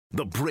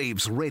The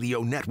Braves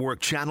Radio Network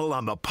channel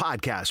on the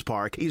Podcast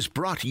Park is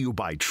brought to you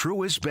by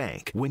Truist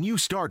Bank. When you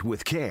start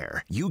with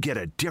care, you get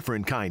a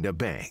different kind of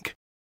bank.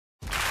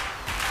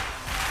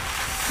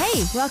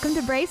 Hey, welcome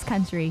to Braves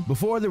Country.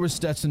 Before there was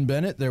Stetson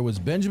Bennett, there was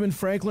Benjamin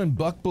Franklin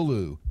Buck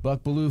Bellew.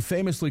 Buck Bellew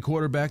famously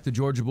quarterbacked the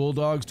Georgia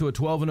Bulldogs to a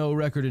 12-0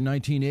 record in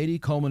 1980,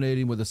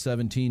 culminating with a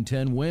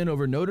 17-10 win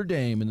over Notre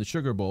Dame in the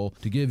Sugar Bowl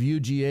to give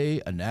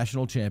UGA a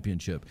national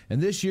championship.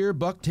 And this year,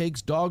 Buck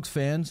takes Dogs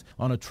fans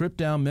on a trip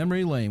down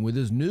memory lane with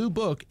his new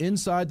book,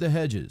 Inside the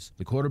Hedges,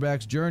 the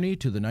quarterback's journey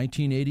to the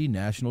 1980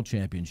 national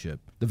championship.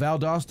 The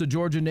Valdosta,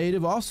 Georgia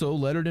native also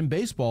lettered in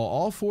baseball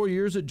all 4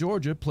 years at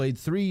Georgia, played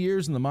 3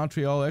 years in the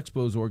Montreal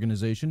Expos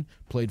organization,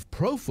 played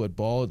pro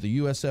football at the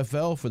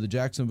USFL for the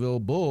Jacksonville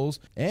Bulls,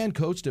 and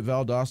coached at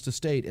Valdosta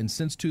State. And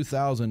since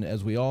 2000,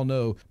 as we all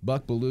know,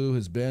 Buck Bellew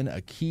has been a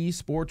key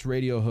sports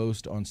radio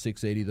host on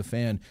 680 The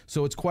Fan.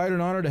 So it's quite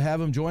an honor to have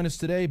him join us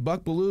today.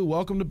 Buck Bellew,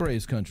 welcome to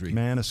Braves Country.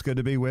 Man, it's good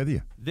to be with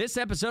you. This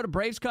episode of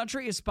Braves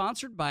Country is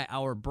sponsored by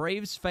our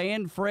Braves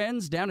fan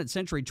friends down at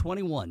Century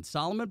 21,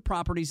 Solomon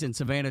Properties in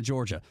Savannah,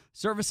 Georgia,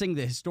 servicing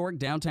the historic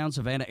downtown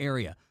Savannah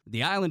area,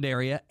 the Island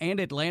area, and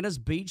Atlanta's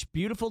beach,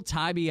 beautiful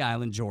Tybee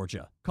Island,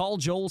 Georgia. Call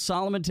Joel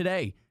Solomon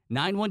today,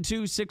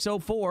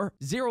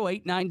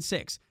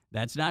 912-604-0896.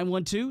 That's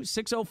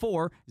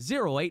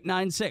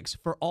 912-604-0896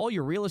 for all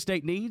your real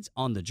estate needs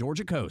on the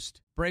Georgia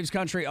coast. Braves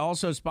Country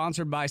also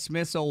sponsored by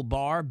Smith's Old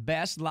Bar,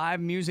 best live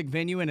music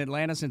venue in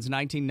Atlanta since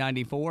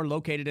 1994,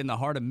 located in the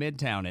heart of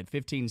Midtown at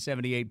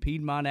 1578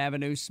 Piedmont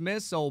Avenue.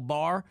 Smith's Old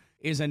Bar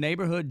is a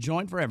neighborhood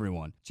joint for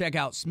everyone. Check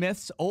out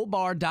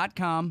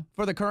smithsoldbar.com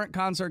for the current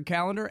concert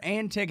calendar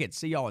and tickets.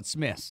 See y'all at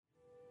Smith's.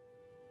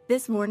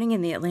 This morning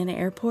in the Atlanta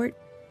airport,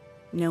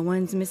 no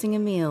one's missing a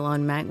meal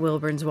on Mac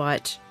Wilburn's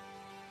watch.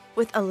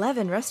 With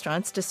 11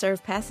 restaurants to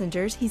serve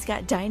passengers, he's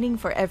got dining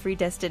for every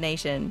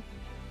destination.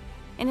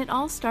 And it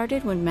all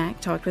started when Mac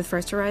talked with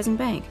First Horizon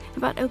Bank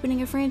about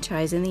opening a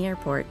franchise in the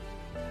airport.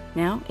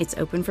 Now it's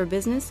open for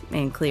business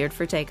and cleared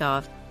for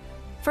takeoff.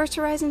 First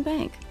Horizon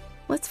Bank.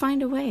 Let's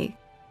find a way.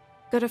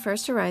 Go to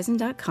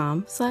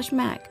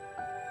firsthorizon.com/Mac.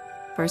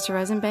 First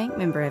Horizon Bank,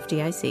 member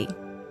FDIC.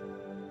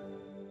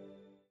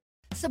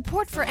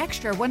 Support for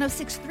Extra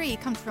 106.3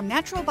 comes from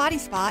Natural Body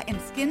Spa and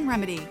Skin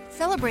Remedy,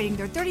 celebrating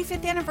their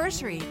 35th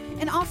anniversary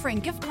and offering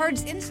gift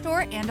cards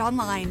in-store and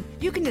online.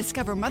 You can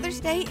discover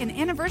Mother's Day and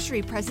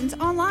anniversary presents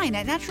online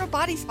at Natural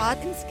Body Spa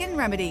and Skin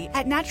Remedy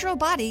at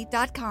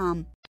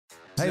naturalbody.com.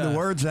 Hey, the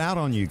word's out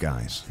on you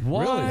guys.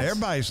 What? Really?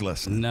 Everybody's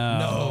listening.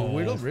 No,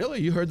 we don't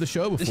really. You heard the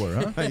show before,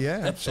 huh?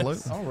 Yeah,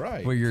 absolutely. All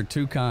right. Well, you're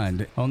too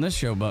kind. On this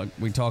show, Buck,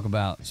 we talk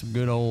about some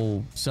good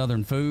old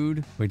Southern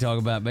food. We talk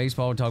about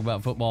baseball. We talk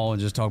about football, and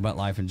just talk about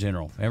life in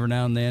general. Every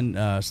now and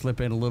then, slip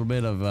in a little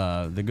bit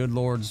of the good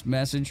Lord's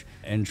message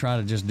and try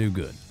to just do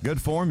good. Good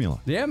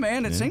formula. Yeah,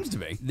 man, it seems to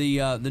be.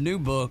 The new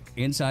book,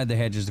 Inside the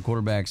Hedges, the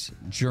quarterback's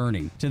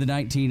journey to the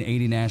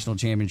 1980 national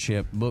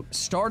championship book,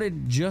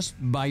 started just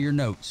by your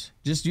notes.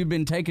 Just you've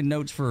been taking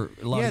notes for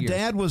a lot of years.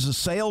 Yeah, Dad was a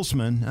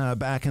salesman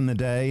back in the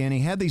day, and he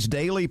had these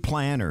daily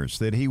planners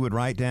that he would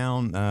write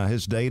down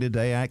his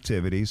day-to-day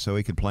activities so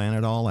he could plan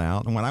it all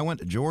out. And when I went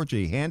to Georgia,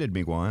 he handed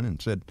me one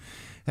and said,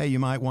 hey, you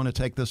might want to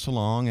take this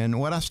along. And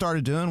what I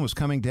started doing was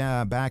coming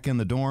down back in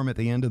the dorm at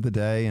the end of the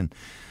day and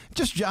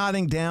just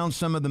jotting down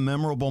some of the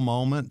memorable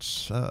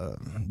moments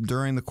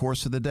during the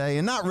course of the day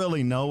and not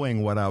really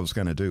knowing what I was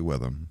going to do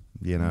with them,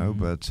 you know,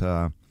 but...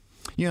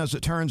 You know, as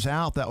it turns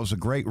out, that was a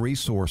great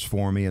resource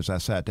for me as I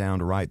sat down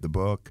to write the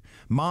book.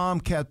 Mom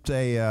kept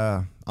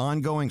a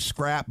ongoing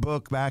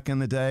scrapbook back in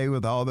the day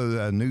with all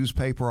the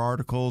newspaper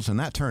articles, and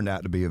that turned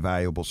out to be a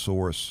valuable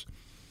source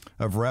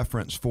of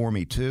reference for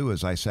me, too,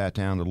 as I sat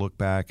down to look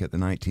back at the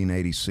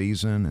 1980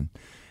 season, and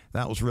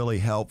that was really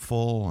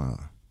helpful.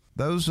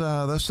 Those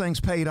things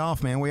paid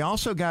off, man. We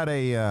also got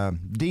a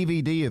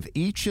DVD of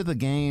each of the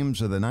games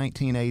of the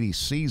 1980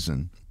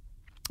 season,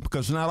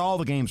 because not all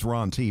the games were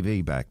on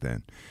TV back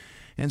then.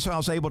 And so I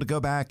was able to go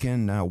back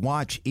and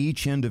watch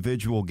each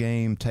individual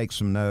game, take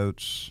some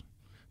notes,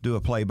 do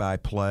a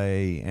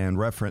play-by-play, and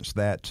reference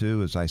that,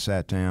 too, as I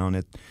sat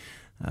down.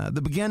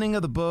 The beginning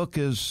of the book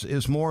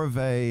is more of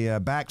a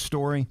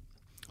backstory,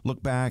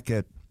 look back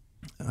at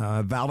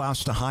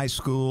Valdosta High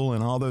School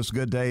and all those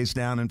good days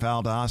down in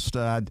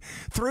Valdosta.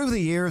 Through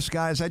the years,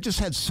 guys, I just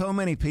had so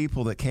many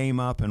people that came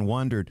up and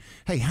wondered,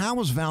 hey, how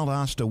was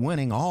Valdosta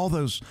winning all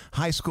those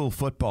high school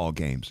football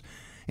games?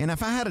 And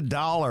if I had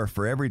 $1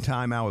 for every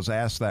time I was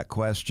asked that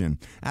question,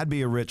 I'd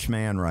be a rich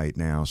man right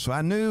now. So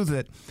I knew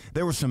that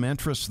there was some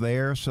interest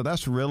there. So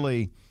that's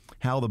really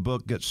how the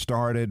book gets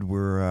started.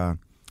 We're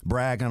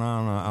bragging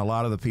on a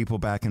lot of the people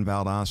back in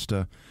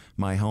Valdosta,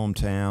 my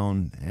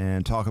hometown,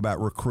 and talk about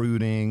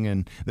recruiting.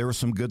 And there were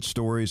some good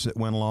stories that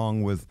went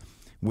along with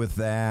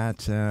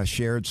that.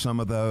 Shared some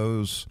of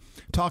those.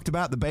 Talked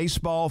about the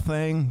baseball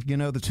thing, you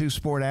know, the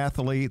two-sport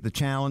athlete, the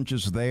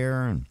challenges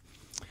there, and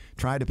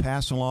tried to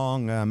pass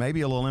along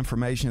maybe a little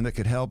information that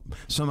could help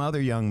some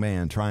other young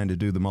man trying to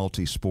do the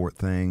multi-sport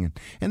thing.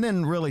 And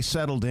then really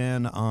settled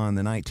in on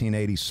the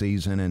 1980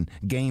 season and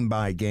game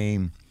by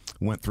game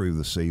went through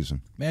the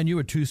season. Man, you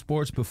were two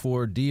sports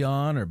before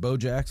Dion or Bo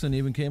Jackson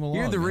even came along.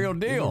 You're the real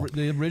deal.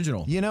 The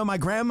original. You know, my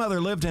grandmother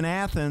lived in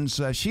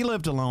Athens. She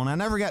lived alone. I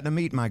never got to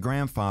meet my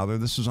grandfather.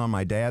 This is on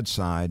my dad's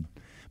side.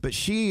 But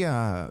she,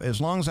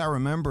 as long as I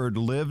remembered,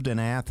 lived in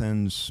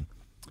Athens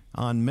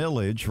on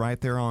Millage,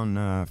 right there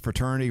on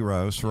Fraternity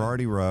Row,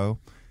 Sorority Row.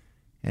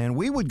 And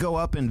we would go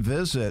up and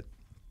visit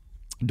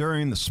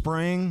during the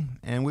spring,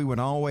 and we would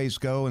always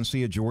go and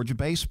see a Georgia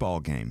baseball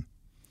game.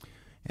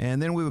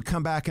 And then we would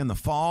come back in the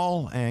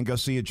fall and go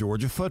see a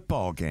Georgia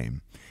football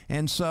game.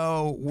 And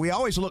so we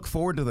always look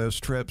forward to those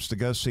trips to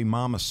go see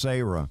Mama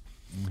Sarah,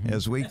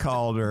 as we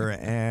called her.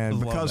 And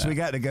because we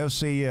got to go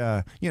see,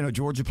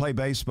 Georgia play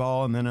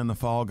baseball, and then in the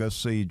fall go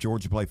see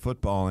Georgia play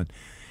football. And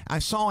I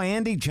saw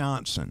Andy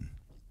Johnson,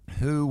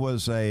 who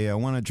was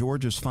one of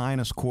Georgia's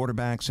finest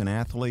quarterbacks and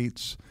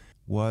athletes,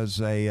 was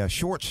a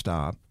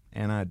shortstop.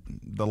 And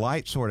the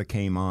light sort of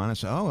came on. I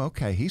said, oh,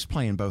 okay, he's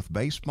playing both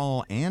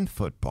baseball and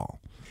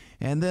football.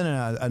 And then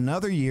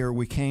another year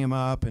we came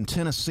up, and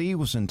Tennessee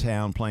was in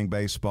town playing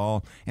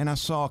baseball, and I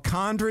saw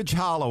Condridge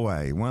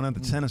Holloway, one of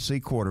the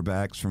Tennessee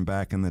quarterbacks from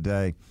back in the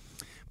day,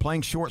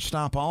 playing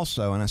shortstop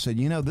also. And I said,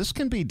 this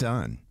can be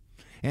done.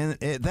 And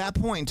at that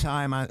point in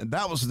time,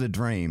 that was the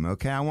dream,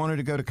 okay? I wanted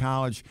to go to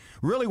college,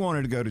 really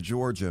wanted to go to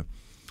Georgia,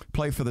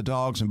 play for the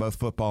Dogs in both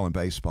football and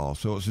baseball.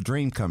 So it was a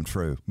dream come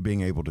true,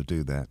 being able to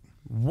do that.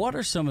 What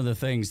are some of the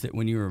things that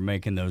when you were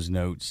making those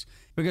notes,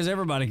 because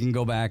everybody can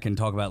go back and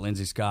talk about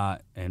Lindsey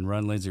Scott and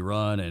Run, Lindsey,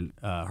 Run, and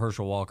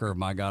Herschel Walker,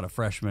 my God, a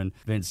freshman,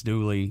 Vince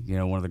Dooley,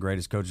 one of the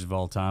greatest coaches of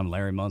all time,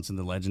 Larry Munson,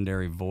 the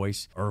legendary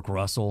voice, Irk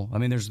Russell. I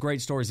mean, there's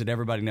great stories that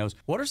everybody knows.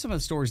 What are some of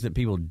the stories that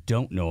people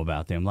don't know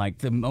about them, like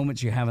the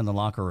moments you have in the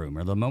locker room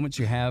or the moments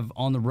you have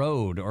on the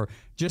road or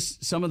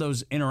just some of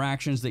those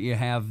interactions that you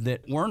have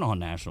that weren't on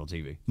national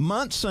TV?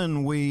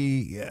 Munson,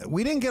 we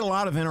didn't get a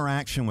lot of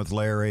interaction with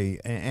Larry,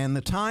 and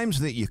the times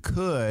that you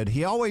could,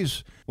 he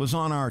always was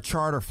on our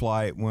charter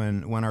flight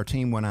when our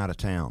team went out of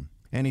town.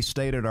 And he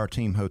stayed at our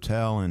team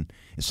hotel, and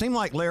it seemed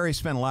like Larry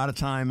spent a lot of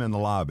time in the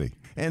lobby.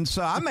 And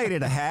so I made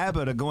it a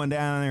habit of going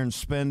down there and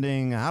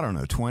spending,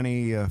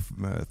 20,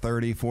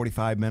 30,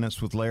 45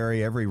 minutes with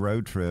Larry every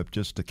road trip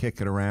just to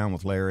kick it around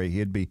with Larry.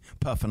 He'd be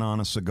puffing on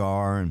a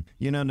cigar. And,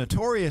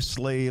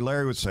 notoriously,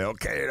 Larry would say,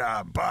 okay,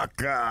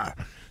 Buck,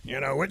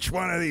 which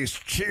one of these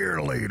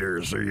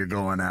cheerleaders are you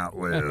going out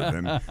with?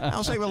 And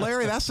I'll say, well,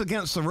 Larry, that's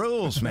against the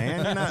rules,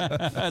 man.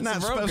 You're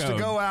not supposed to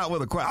go out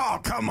with a question. Oh,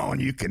 come on,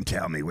 you can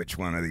tell me which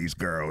one of these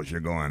girls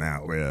you're going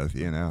out with,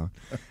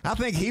 I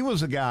think he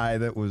was a guy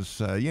that was,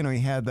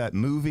 he had that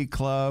movie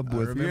club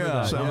with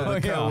some of the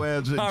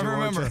co-eds at Georgia. I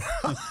remember.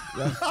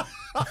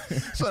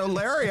 So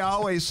Larry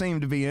always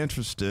seemed to be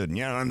interested,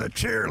 in the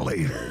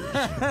cheerleaders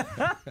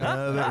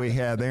that we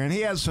had there. And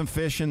he had some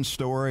fishing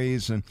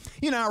stories. And,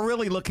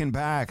 really looking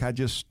back,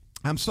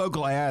 I'm so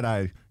glad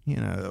I,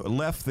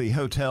 left the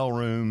hotel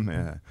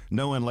room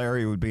knowing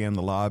Larry would be in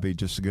the lobby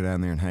just to go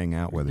down there and hang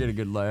out with him. Get a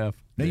good laugh.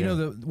 Now,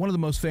 one of the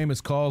most famous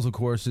calls, of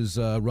course, is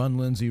Run,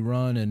 Lindsey,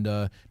 Run.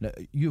 And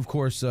you, of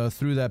course,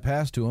 threw that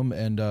pass to him.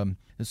 And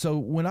so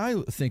when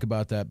I think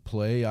about that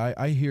play,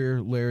 I hear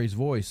Larry's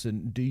voice.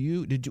 And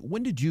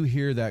when did you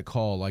hear that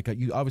call? Like,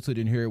 you obviously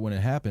didn't hear it when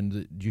it happened.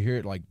 Did you hear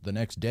it like the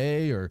next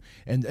day?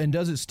 And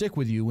does it stick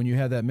with you when you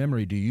have that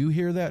memory? Do you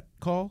hear that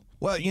call?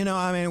 Well,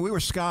 we were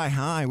sky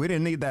high. We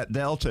didn't need that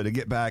Delta to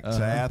get back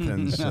to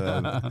Athens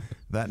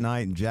that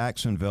night in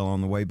Jacksonville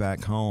on the way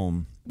back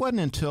home. It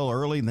wasn't until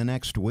early the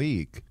next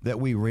week that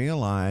we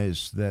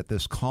realized that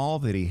this call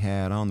that he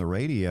had on the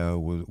radio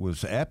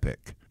was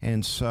epic.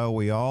 And so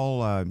we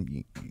all,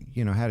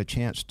 had a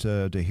chance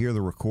to hear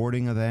the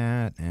recording of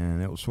that,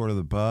 and it was sort of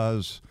the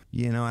buzz,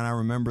 and I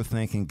remember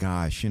thinking,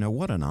 gosh,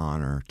 what an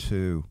honor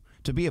to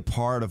be a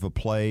part of a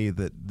play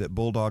that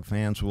Bulldog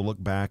fans will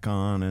look back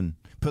on and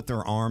put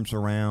their arms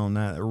around.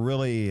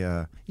 Really,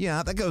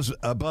 that goes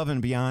above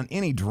and beyond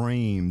any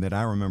dream that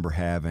I remember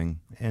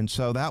having. And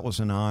so that was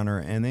an honor.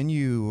 And then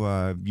you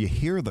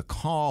hear the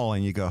call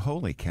and you go,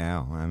 holy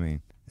cow. I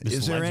mean,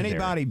 is there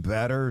anybody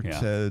better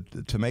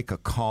to make a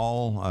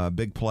call, a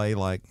big play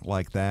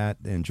like that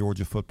in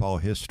Georgia football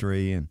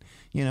history? And,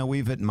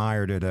 we've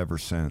admired it ever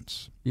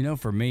since.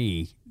 For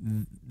me,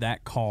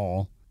 that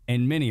call,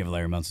 and many of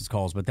Larry Munson's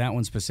calls, but that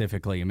one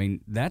specifically, I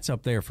mean, that's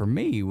up there for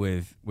me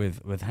with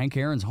Hank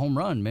Aaron's home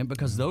run, man,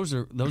 because those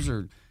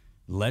are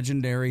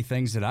legendary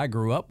things that I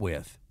grew up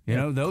with.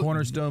 Those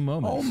cornerstone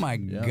moments. Oh my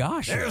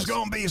gosh! There's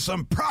going to be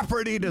some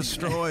property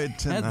destroyed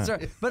tonight. That's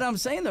right. But I'm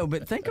saying though,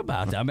 think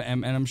about that,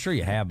 and I'm sure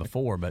you have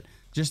before, but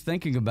just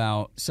thinking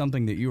about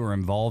something that you were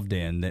involved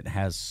in that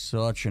has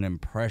such an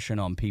impression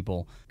on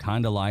people,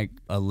 kind of like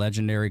a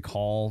legendary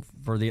call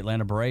for the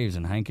Atlanta Braves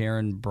and Hank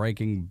Aaron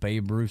breaking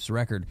Babe Ruth's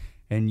record.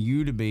 And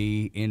you to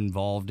be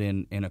involved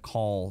in a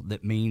call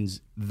that means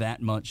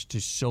that much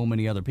to so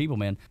many other people,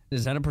 man.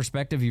 Is that a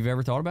perspective you've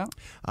ever thought about?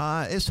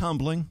 It's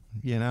humbling.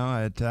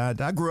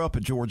 I grew up a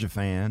Georgia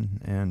fan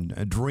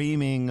and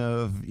dreaming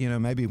of,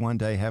 maybe one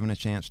day having a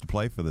chance to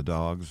play for the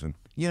Dogs. And,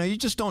 you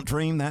just don't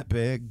dream that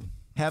big.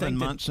 having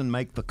Munson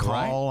make the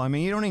call. Right. I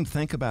mean, you don't even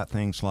think about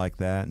things like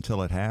that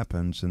until it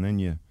happens, and then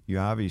you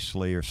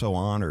obviously are so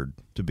honored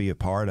to be a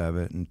part of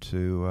it and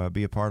to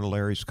be a part of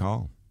Larry's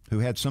call, who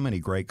had so many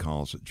great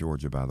calls at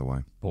Georgia, by the way.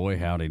 Boy,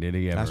 howdy, did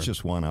he ever. That's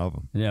just one of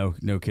them.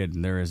 No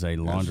kidding. There is a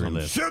laundry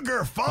list.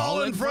 Sugar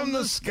falling from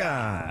the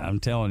sky. I'm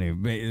telling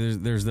you,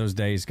 there's those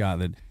days, Scott,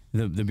 that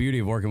the beauty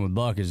of working with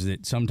Buck is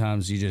that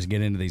sometimes you just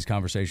get into these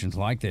conversations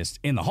like this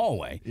in the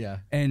hallway. Yeah.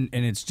 And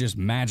it's just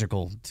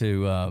magical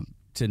to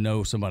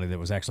know somebody that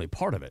was actually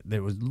part of it,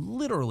 that was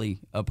literally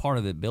a part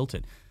of it, built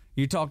it.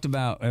 You talked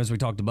about, as we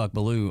talked to Buck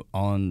Bellew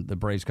on the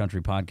Braves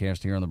Country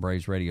podcast here on the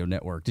Braves Radio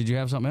Network. Did you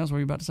have something else? What were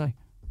you about to say?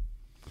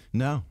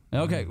 No.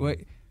 Okay,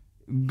 wait.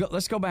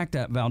 Let's go back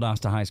to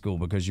Valdosta High School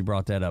because you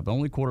brought that up. The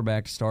only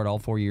quarterback to start all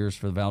 4 years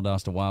for the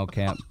Valdosta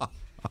Wildcat.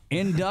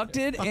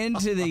 Inducted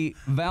into the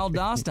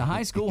Valdosta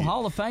High School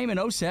Hall of Fame in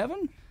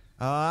 2007?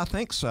 I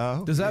think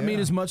so. Does that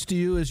mean as much to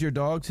you as your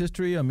dog's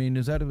history? I mean,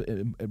 is that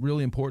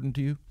really important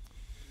to you?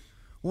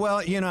 Well,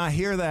 I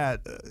hear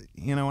that,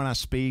 when I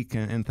speak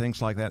and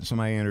things like that,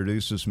 somebody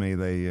introduces me,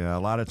 they a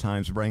lot of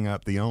times bring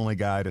up the only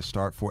guy to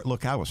start for it.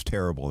 Look, I was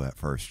terrible that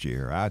first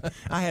year.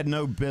 I had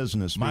no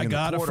business being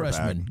the quarterback. A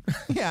freshman.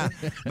 Yeah,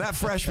 that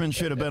freshman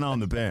should have been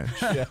on the bench,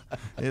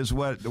 is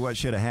what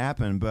should have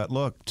happened. But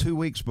look, 2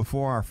 weeks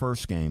before our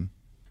first game,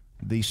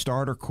 the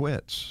starter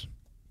quits.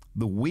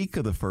 The week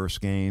of the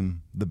first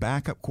game, the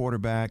backup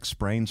quarterback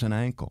sprains an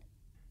ankle.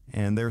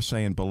 And they're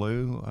saying,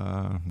 Bellew,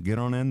 get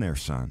on in there,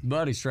 son.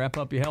 Buddy, strap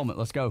up your helmet.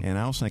 Let's go. And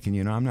I was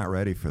thinking, I'm not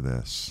ready for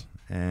this.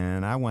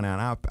 And I went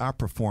out. I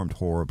performed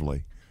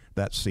horribly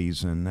that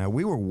season.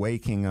 We were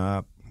waking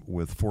up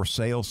with for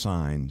sale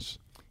signs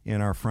in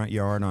our front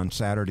yard on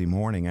Saturday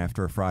morning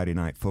after a Friday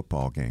night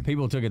football game.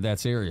 People took it that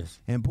serious.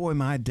 And boy,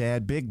 my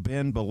dad, Big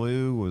Ben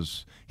Bellew,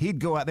 he'd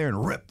go out there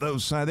and rip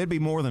those signs. There'd be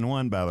more than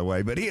one, by the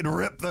way, but he'd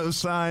rip those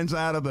signs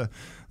out of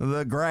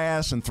the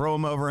grass and throw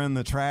them over in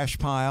the trash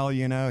pile.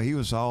 He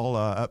was all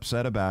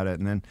upset about it.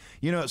 And then,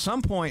 at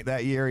some point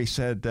that year, he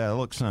said,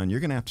 look, son, you're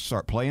going to have to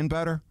start playing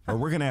better or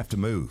we're going to have to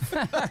move.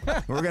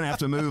 We're going to have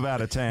to move out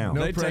of town.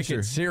 They take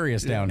it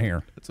serious down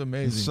here. That's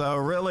amazing. So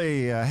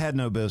really had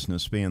no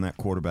business being that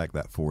quarterback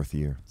that fourth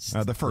year.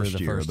 The first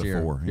year.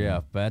 Four.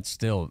 Yeah, but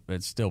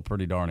it's still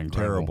pretty darn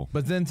incredible. Terrible.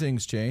 But then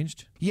things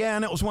changed. Yeah,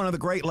 and it was one of the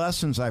great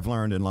lessons I've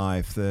learned in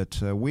life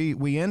that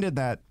we ended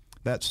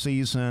that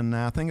season.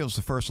 I think it was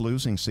the first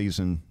losing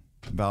season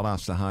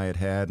Valdosta High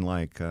had in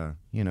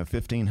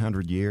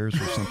 1,500 years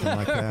or something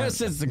like that.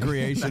 Since the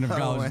creation of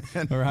college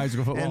or high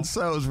school football. And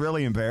so it was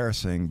really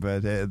embarrassing.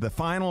 But the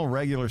final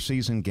regular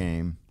season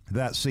game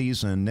that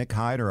season, Nick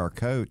Hyder, our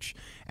coach,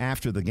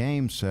 after the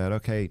game said,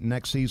 okay,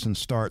 next season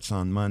starts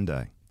on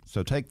Monday.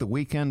 So take the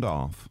weekend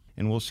off,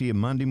 and we'll see you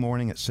Monday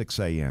morning at 6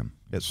 a.m.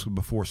 It's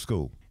before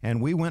school.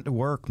 And we went to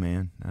work,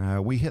 man.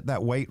 We hit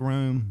that weight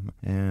room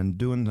and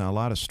doing a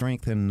lot of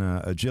strength and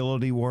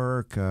agility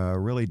work,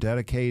 really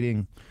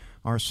dedicating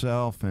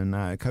ourselves.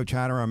 And Coach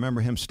Hyder, I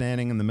remember him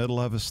standing in the middle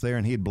of us there,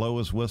 and he'd blow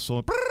his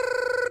whistle.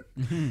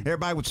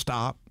 Everybody would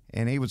stop,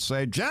 and he would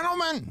say,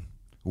 gentlemen,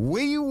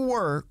 we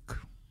work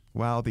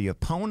while the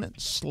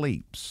opponent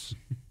sleeps.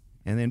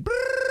 And then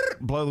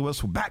blow the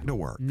whistle, back to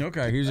work.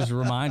 Okay, he just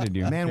reminded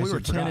you. Man, we were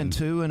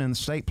 10-2 and in the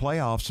state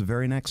playoffs the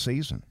very next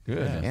season.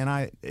 Good. And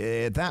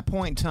at that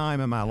point in time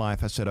in my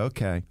life, I said,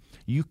 okay,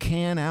 you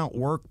can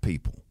outwork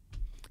people.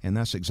 And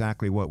that's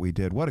exactly what we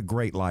did. What a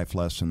great life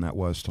lesson that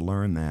was to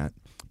learn that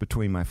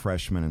between my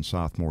freshman and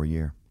sophomore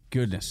year.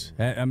 Goodness.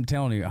 I'm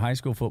telling you, high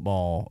school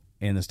football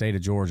in the state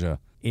of Georgia,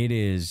 it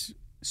is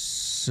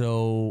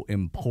so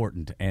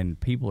important, and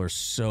people are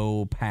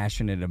so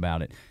passionate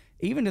about it.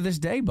 Even to this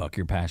day, Buck,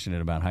 you're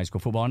passionate about high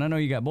school football. And I know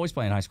you got boys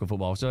playing high school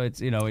football, so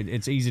it's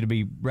it's easy to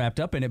be wrapped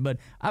up in it, but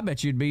I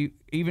bet you'd be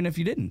even if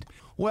you didn't.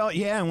 Well,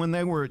 yeah, and when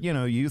they were,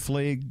 youth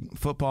league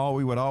football,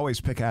 we would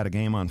always pick out a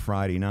game on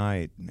Friday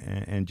night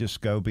and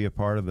just go be a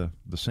part of the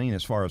scene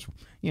as far as,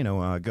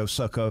 go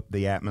suck up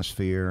the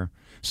atmosphere,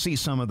 see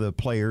some of the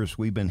players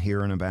we've been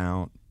hearing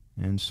about.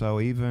 And so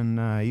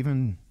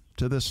even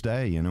to this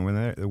day,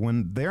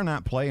 when they're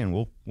not playing,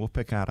 we'll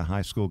pick out a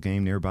high school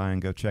game nearby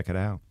and go check it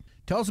out.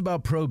 Tell us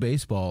about pro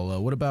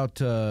baseball. What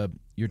about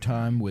your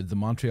time with the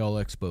Montreal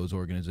Expos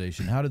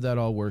organization? How did that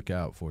all work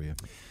out for you?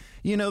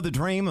 The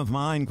dream of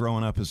mine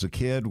growing up as a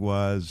kid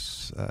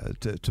was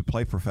to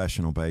play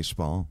professional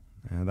baseball.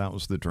 That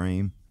was the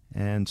dream.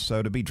 And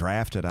so to be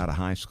drafted out of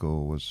high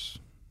school was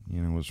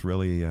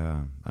really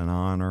an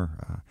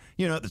honor.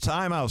 At the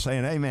time I was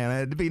saying, hey,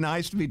 man, it'd be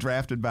nice to be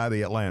drafted by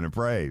the Atlanta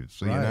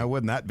Braves. Right.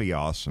 Wouldn't that be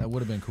awesome? That would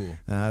have been cool.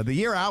 The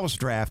year I was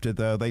drafted,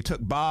 though, they took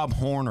Bob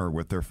Horner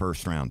with their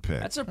first-round pick.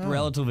 That's a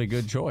relatively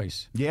good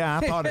choice. Yeah,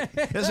 I thought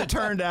as it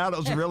turned out, it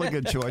was a really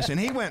good choice. And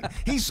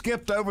he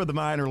skipped over the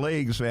minor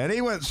leagues, man.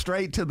 He went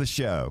straight to the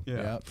show.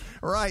 Yeah.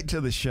 Right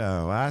to the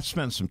show. I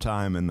spent some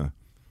time in the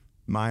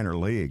minor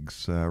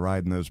leagues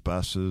riding those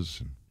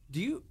buses.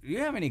 Do you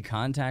have any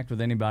contact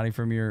with anybody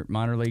from your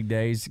minor league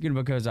days?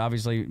 Because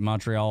obviously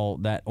Montreal,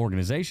 that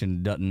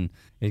organization, doesn't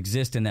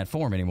exist in that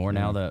form anymore.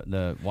 Now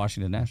the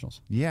Washington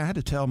Nationals. Yeah, I had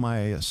to tell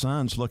my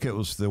sons, look, it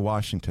was the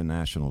Washington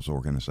Nationals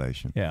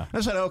organization. Yeah. I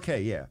said,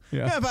 okay, yeah.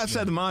 If I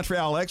said the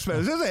Montreal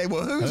Expos, they say,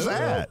 well, who's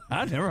that?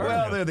 I never heard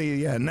Well, of they're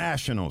the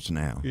Nationals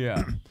now.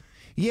 Yeah.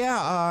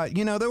 Yeah,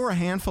 there were a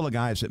handful of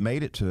guys that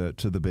made it to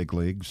the big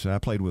leagues. I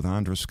played with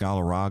Andres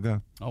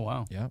Galarraga. Oh,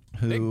 wow. Yeah.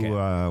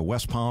 Who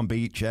West Palm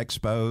Beach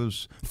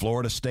Expos,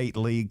 Florida State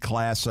League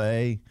Class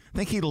A. I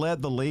think he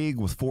led the league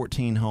with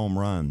 14 home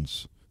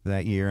runs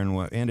that year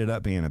and ended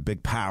up being a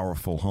big,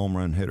 powerful home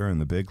run hitter in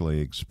the big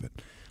leagues. But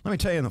let me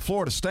tell you, in the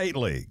Florida State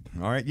League,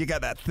 all right, you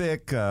got that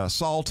thick,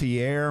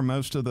 salty air.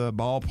 Most of the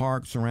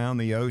ballparks around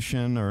the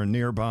ocean are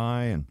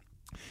nearby, and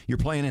you're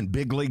playing in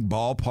big league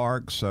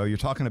ballparks, so you're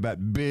talking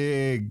about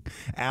big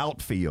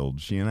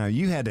outfields.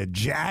 You had a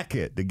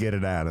jacket to get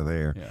it out of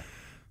there. Yeah.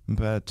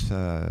 But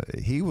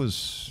he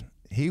was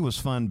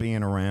fun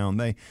being around.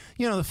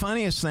 The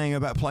funniest thing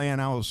about playing,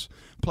 I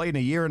played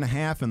a year and a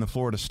half in the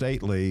Florida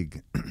State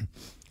League,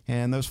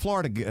 and those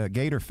Florida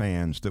Gator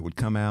fans that would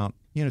come out,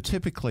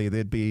 typically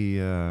there'd be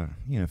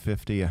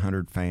 50,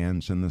 100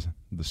 fans in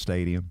the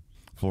stadium,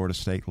 Florida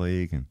State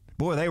League, and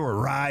boy, they were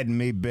riding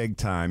me big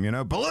time.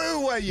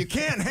 Blue, you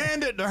can't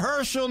hand it to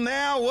Herschel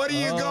now. What are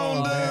you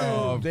going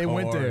to do?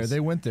 They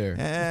went there.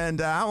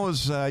 And I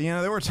was,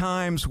 there were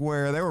times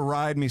where they were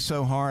riding me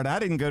so hard, I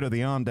didn't go to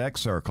the on-deck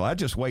circle. I'd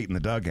just wait in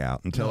the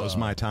dugout until it was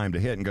my time to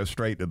hit and go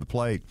straight to the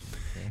plate.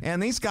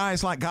 And these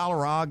guys like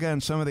Galarraga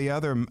and some of the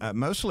other,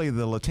 mostly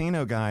the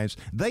Latino guys,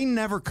 they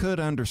never could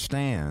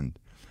understand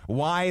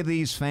why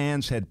these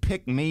fans had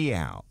picked me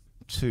out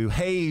to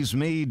haze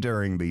me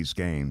during these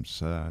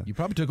games. You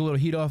probably took a little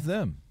heat off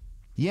them.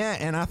 Yeah,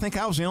 and I think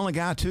I was the only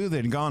guy, too, that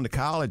had gone to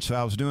college, so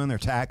I was doing their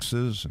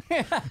taxes,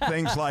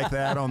 things like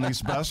that on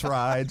these bus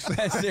rides.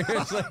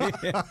 Seriously?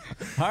 All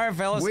right,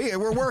 fellas.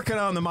 We're working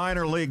on the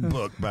minor league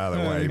book, by the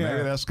way. Maybe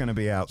that's going to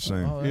be out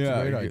soon. Oh, that's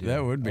a great idea.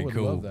 That would be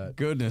cool. Love that.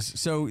 Goodness.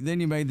 So then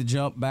you made the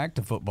jump back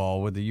to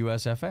football with the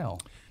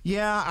USFL.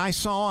 Yeah, I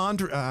saw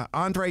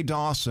Andre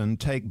Dawson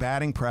take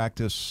batting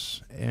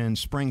practice in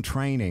spring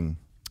training,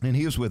 and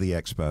he was with the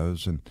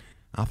Expos, and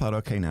I thought,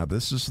 okay, now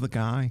this is the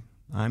guy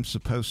I'm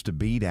supposed to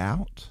beat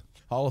out.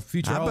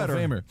 Future Hall of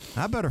Famer.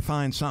 I better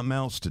find something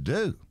else to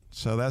do.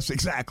 So that's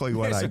exactly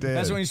what I did.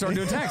 That's when you started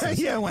doing taxes.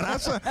 Yeah,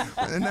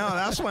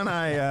 that's when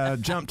I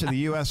jumped to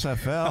the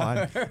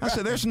USFL. I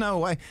said, there's no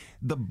way.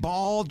 The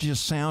ball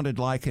just sounded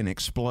like an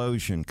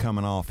explosion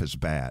coming off his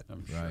bat.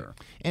 I'm sure.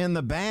 And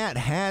the bat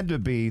had to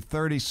be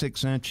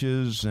 36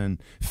 inches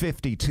and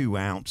 52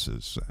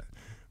 ounces.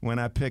 When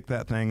I picked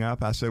that thing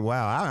up, I said,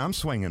 wow, I'm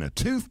swinging a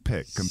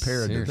toothpick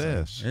compared Seriously. to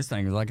this. This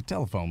thing is like a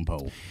telephone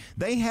pole.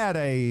 They had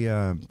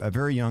a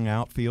very young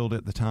outfield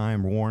at the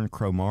time. Warren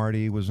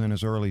Cromartie was in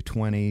his early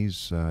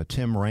 20s.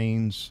 Tim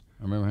Raines.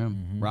 I remember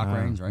him. Mm-hmm. Rock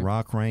Raines, right?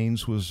 Rock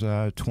Raines was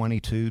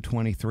 22,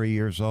 23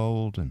 years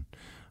old. And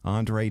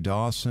Andre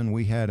Dawson.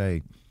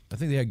 I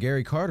think they had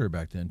Gary Carter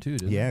back then, too,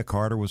 didn't they? Yeah,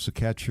 Carter was the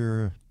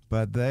catcher.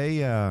 But they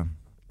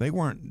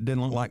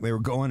didn't look like they were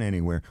going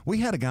anywhere. We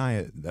had a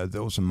guy that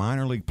was a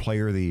minor league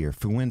player of the year.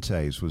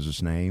 Fuentes was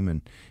his name,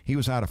 and he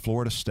was out of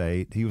Florida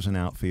State. He was an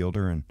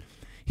outfielder, and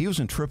he was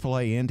in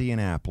AAA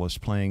Indianapolis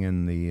playing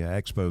in the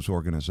Expos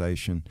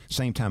organization,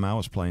 same time I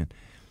was playing.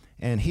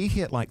 And he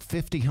hit like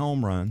 50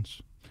 home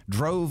runs,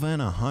 drove in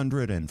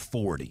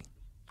 140.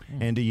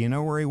 And do you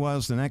know where he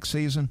was the next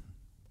season?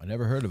 I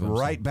never heard of him.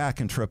 Right back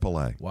in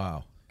AAA.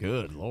 Wow.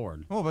 Good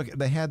Lord. Well, but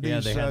they had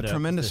these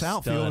tremendous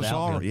outfielders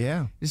already.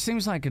 Yeah. It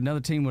seems like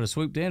another team would have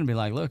swooped in and be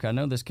like, look, I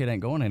know this kid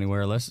ain't going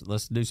anywhere.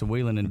 Let's do some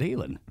wheeling and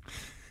dealing.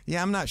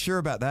 Yeah, I'm not sure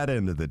about that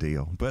end of the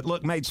deal. But,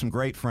 look, made some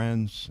great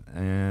friends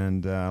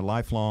and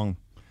lifelong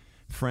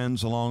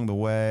friends along the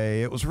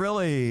way. It was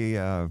really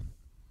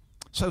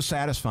so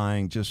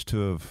satisfying just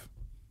to have,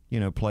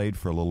 played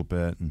for a little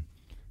bit and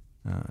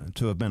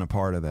to have been a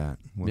part of that.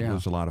 It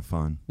was a lot of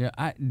fun.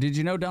 Yeah. Did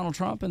you know Donald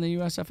Trump in the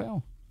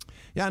USFL?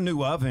 Yeah, I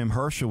knew of him.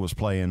 Herschel was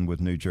playing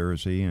with New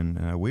Jersey,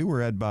 and we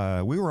were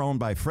owned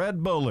by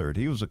Fred Bullard.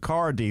 He was a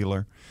car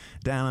dealer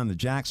down in the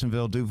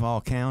Jacksonville,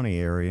 Duval County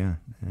area,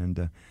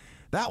 and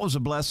that was a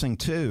blessing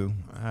too.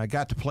 I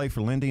got to play for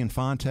Lindy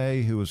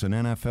Infante, who was an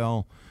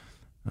NFL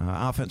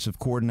offensive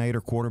coordinator,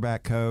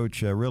 quarterback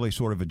coach, really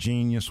sort of a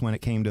genius when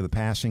it came to the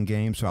passing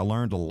game. So I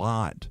learned a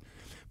lot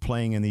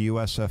playing in the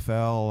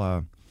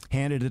USFL.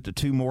 Handed it to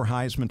two more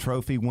Heisman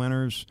Trophy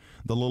winners.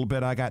 The little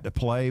bit I got to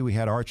play, we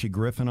had Archie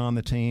Griffin on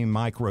the team,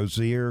 Mike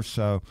Rozier.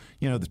 So,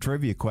 the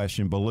trivia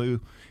question,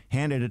 Baloo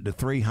handed it to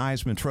three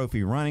Heisman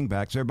Trophy running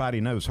backs.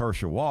 Everybody knows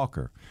Herschel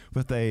Walker,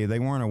 but they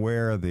weren't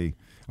aware of the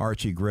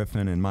Archie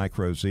Griffin and Mike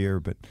Rozier.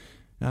 But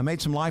I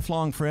made some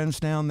lifelong friends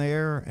down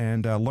there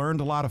and learned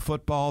a lot of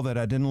football that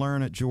I didn't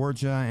learn at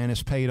Georgia, and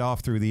it's paid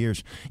off through the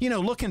years.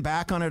 Looking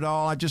back on it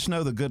all, I just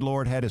know the good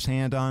Lord had his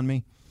hand on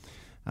me.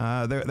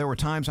 There were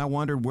times I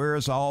wondered, where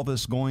is all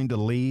this going to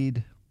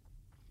lead?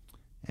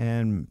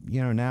 And,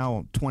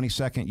 now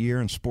 22nd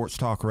year in sports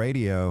talk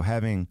radio,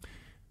 having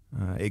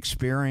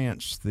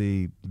experience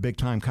the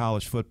big-time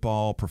college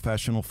football,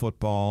 professional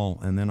football,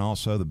 and then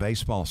also the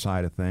baseball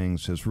side of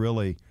things has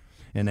really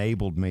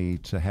enabled me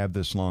to have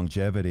this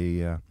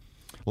longevity. A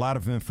lot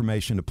of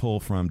information to pull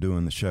from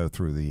doing the show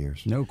through the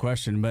years. No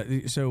question. But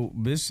so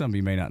this is something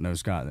you may not know,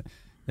 Scott,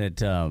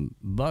 that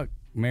Buck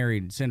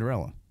married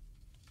Cinderella.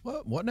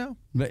 What now?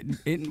 But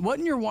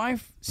wasn't your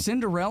wife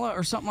Cinderella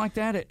or something like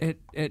that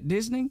at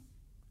Disney?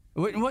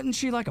 Wasn't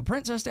she like a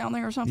princess down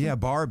there or something? Yeah,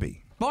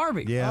 Barbie.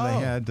 Barbie. Yeah, They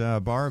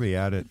had Barbie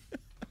out at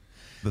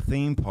the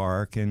theme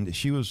park, and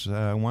she was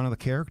one of the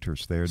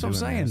characters there. So I'm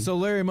saying. So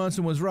Larry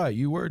Munson was right.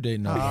 You were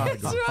dating her.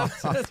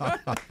 That's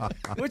right.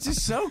 Which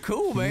is so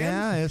cool, man.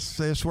 Yeah,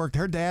 it's worked.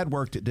 Her dad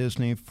worked at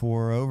Disney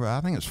for over,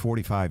 I think it's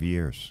 45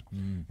 years,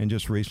 and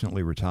just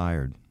recently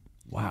retired.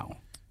 Wow.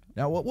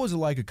 Now, what was it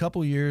like a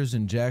couple years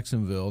in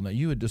Jacksonville? Now,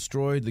 you had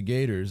destroyed the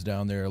Gators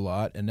down there a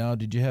lot, and now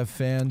did you have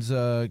fans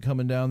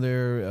coming down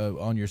there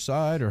on your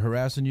side or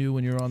harassing you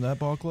when you were on that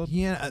ball club?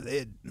 Yeah,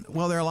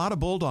 well, there are a lot of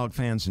Bulldog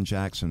fans in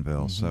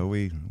Jacksonville, so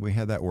we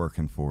had that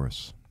working for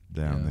us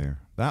down there.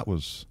 That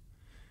was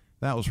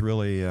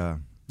really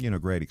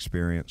great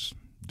experience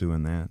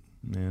doing that,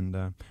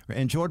 and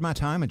enjoyed my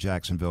time in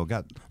Jacksonville.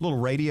 Got a little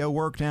radio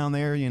work down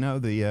there,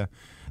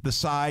 the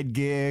side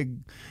gig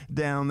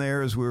down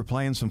there as we were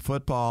playing some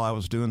football. I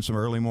was doing some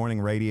early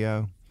morning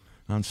radio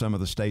on some of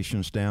the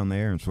stations down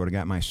there and sort of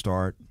got my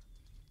start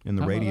in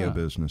the radio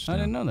business. I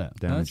didn't know that.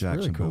 Down in Jacksonville.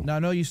 Really cool. Now, I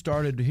know you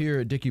started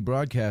here at Dickey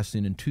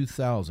Broadcasting in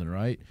 2000,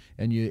 right?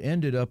 And you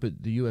ended up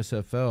at the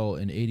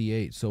USFL in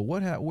 88. So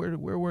where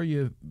were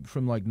you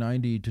from like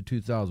 90 to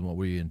 2000? What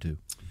were you into?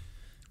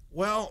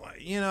 Well,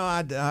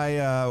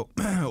 I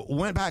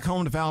went back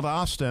home to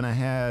Valdosta, and I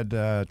had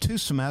 2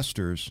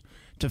 semesters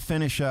to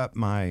finish up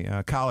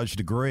my college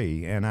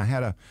degree, and I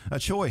had a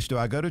choice. Do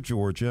I go to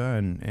Georgia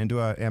and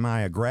am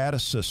I a grad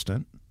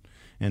assistant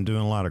and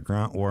doing a lot of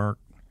grunt work,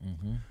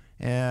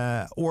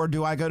 or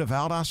do I go to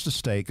Valdosta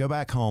State, go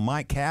back home?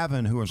 Mike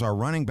Cavan, who was our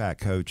running back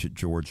coach at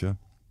Georgia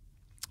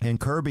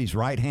and Kirby's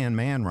right-hand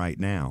man right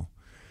now,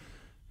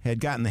 had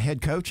gotten the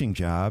head coaching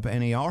job,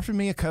 and he offered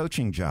me a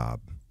coaching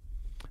job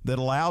that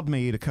allowed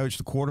me to coach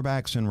the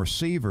quarterbacks and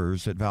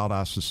receivers at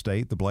Valdosta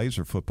State, the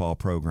Blazer football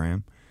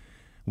program,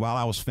 while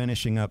I was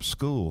finishing up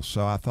school.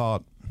 So I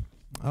thought,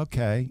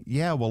 okay,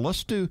 well,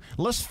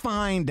 let's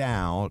find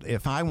out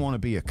if I want to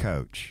be a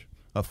coach,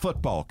 a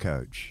football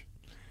coach.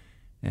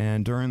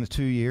 And during the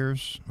 2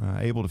 years,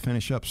 able to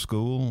finish up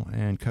school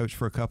and coach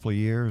for a couple of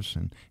years,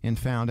 and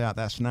found out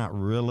that's not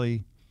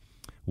really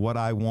what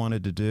I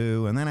wanted to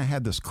do. And then I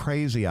had this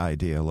crazy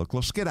idea. Look,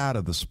 let's get out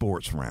of the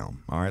sports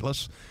realm. All right,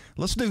 let's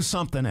do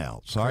something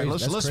else. All right,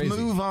 let's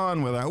move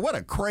on with that. What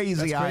a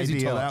crazy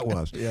idea that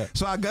was. Yeah.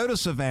 So I go to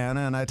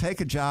Savannah, and I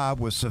take a job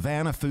with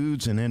Savannah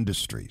Foods and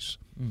Industries,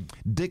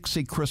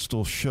 Dixie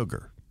Crystal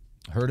Sugar.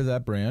 Heard of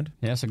that brand?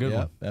 Yeah, that's a good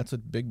one. That's a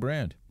big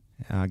brand.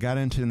 I got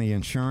into the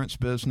insurance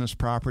business,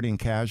 property and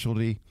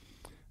casualty,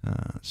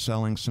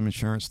 selling some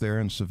insurance there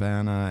in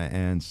Savannah,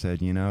 and said,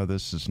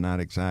 this is not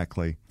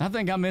exactly I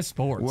think I miss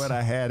sports. what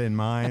I had in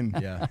mind.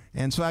 Yeah.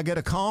 And so I get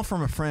a call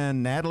from a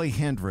friend, Natalie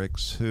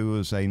Hendricks, who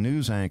was a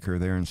news anchor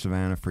there in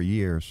Savannah for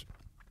years.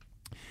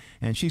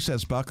 And she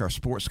says, Buck, our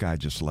sports guy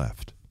just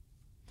left.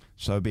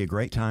 So it'd be a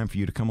great time for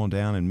you to come on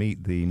down and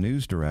meet the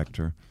news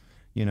director.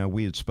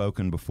 We had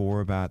spoken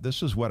before about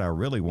this is what I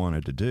really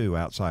wanted to do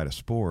outside of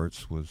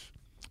sports, was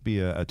be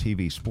a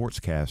TV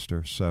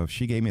sportscaster. So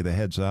she gave me the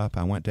heads up.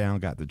 I went down,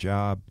 got the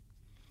job.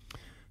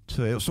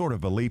 So it was sort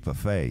of a leap of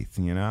faith.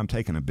 I'm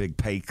taking a big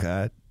pay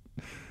cut,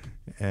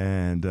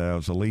 and it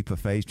was a leap of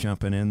faith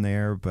jumping in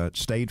there, but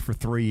stayed for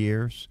 3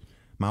 years.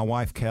 My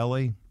wife,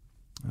 Kelly,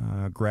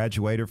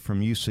 graduated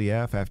from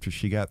UCF after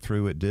she got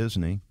through at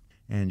Disney,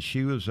 and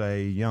she was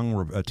a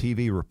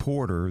TV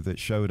reporter that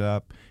showed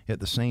up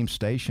at the same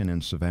station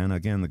in Savannah.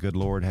 Again, the good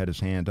Lord had his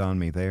hand on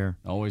me there.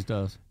 Always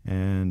does.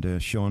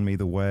 And showing me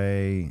the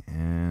way,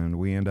 and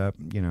we end up,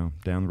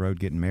 down the road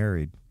getting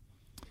married.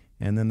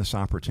 And then this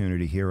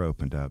opportunity here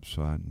opened up,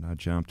 so I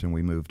jumped and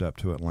we moved up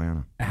to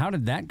Atlanta. How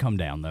did that come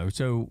down, though?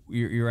 So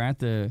you're at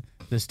the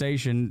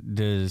station.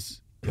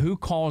 Who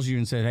calls you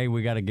and said, hey,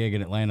 we got a gig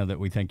in Atlanta that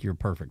we think you're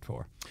perfect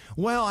for?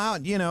 Well,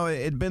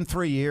 it'd been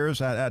 3 years.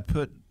 I'd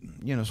put,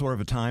 sort of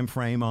a time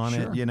frame on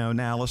it.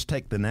 Now let's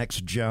take the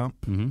next jump.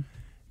 Mm-hmm.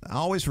 I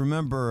always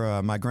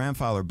remember my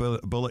grandfather,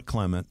 Bullet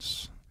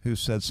Clements, who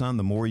said, son,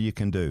 the more you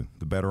can do,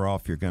 the better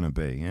off you're going to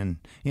be.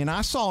 And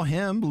I saw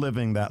him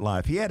living that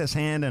life. He had his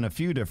hand in a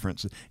few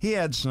different. He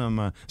had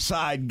some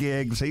side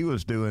gigs he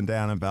was doing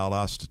down in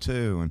Valdosta,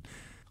 too. And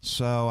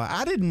so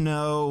I didn't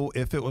know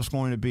if it was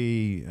going to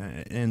be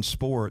in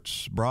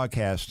sports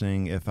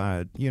broadcasting. If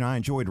I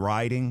enjoyed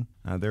writing.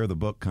 There the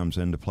book comes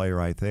into play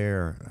right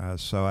there.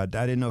 So I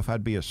didn't know if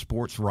I'd be a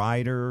sports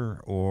writer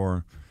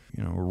or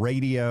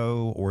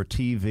radio or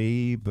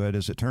TV. But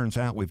as it turns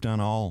out, we've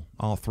done all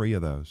 3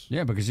 of those.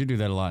 Yeah, because you do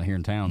that a lot here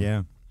in town.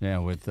 Yeah. Yeah,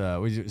 with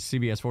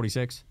CBS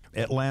 46.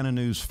 Atlanta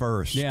News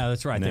First. Yeah,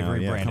 that's right. They've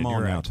rebranded. Come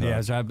on now, Tug.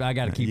 Yeah, so I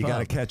got to keep You up. got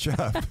to catch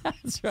up.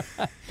 That's right.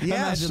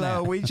 Yeah, Imagine so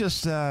that. we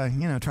just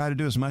try to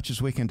do as much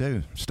as we can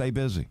do. Stay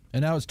busy.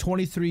 And now it's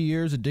 23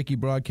 years of Dickey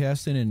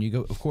Broadcasting, and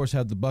you, of course,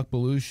 have the Buck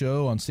Belue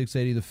Show on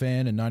 680 The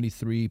Fan and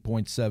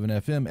 93.7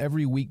 FM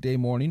every weekday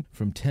morning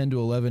from 10 to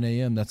 11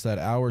 a.m. That's that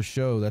hour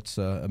show. That's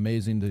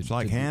amazing. It's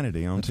like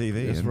Hannity on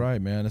TV. That's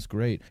right, man. That's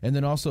great. And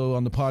then also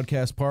on the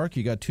Podcast Park,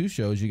 you got two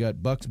shows. You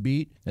got Buck's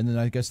Beat, and then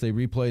I guess they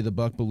replay the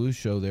Buck Belue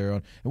Show there.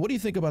 And what do you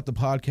think about the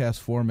podcast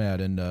format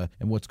and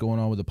what's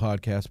going on with the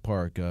Podcast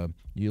Park?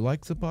 You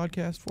like the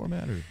podcast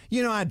format? Or?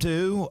 I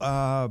do.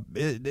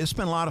 It's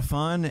been a lot of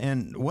fun,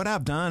 and what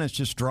I've done is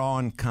just draw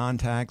on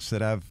contacts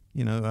that I've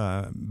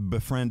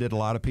befriended a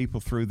lot of people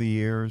through the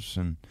years.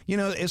 And,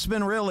 it's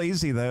been real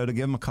easy, though, to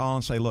give them a call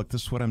and say, look,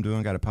 this is what I'm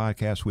doing. Got a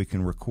podcast we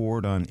can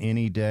record on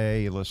any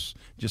day. Let's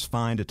just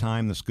find a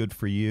time that's good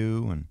for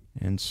you.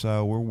 And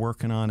so we're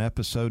working on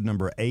episode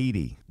number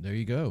 80. There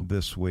you go.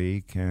 This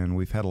week, and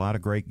we've had a lot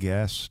of great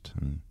guests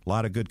and a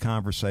lot of good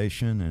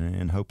conversation,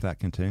 and hope that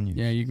continues.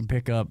 Yeah, you can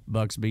pick up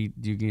Buck's Beat.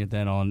 You can get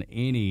that on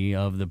any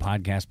of the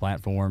podcast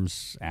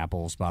platforms,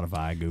 Apple,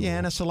 Spotify, Google. Yeah,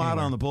 and it's a lot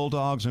on the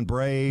Bulldogs and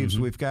Braves.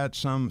 We've got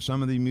some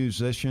of the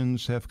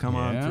musicians have come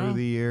on through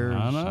the years.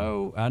 I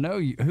know.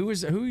 Who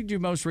did you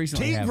most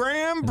recently have? T.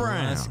 Graham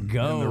Brown. Let's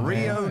go. And the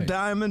Rio Right.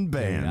 Diamond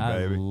Band,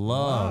 baby. I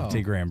love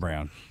T. Graham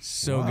Brown.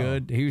 So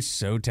good. He was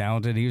so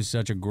talented. He was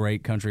such a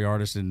great country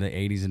artist in the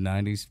 80s and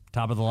 90s.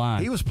 Top of the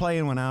line. He was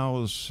playing when I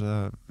was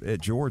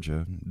at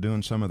Georgia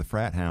doing some of the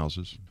frat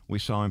houses. We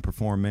saw him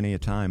perform many a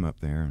time up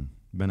there, and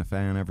been a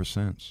fan ever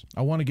since.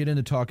 I want to get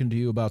into talking to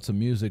you about some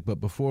music, but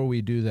before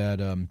we do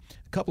that, a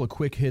couple of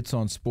quick hits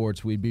on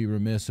sports. We'd be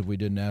remiss if we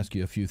didn't ask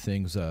you a few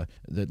things that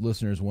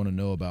listeners want to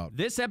know about.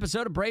 This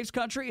episode of Braves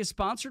Country is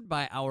sponsored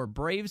by our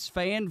Braves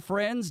fan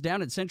friends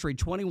down at Century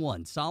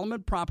 21,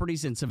 Solomon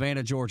Properties in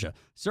Savannah, Georgia,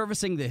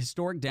 servicing the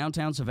historic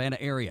downtown Savannah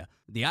area,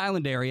 the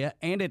Island area,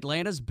 and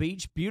Atlanta's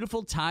beach,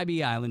 beautiful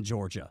Tybee Island,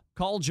 Georgia.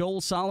 Call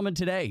Joel Solomon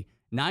today,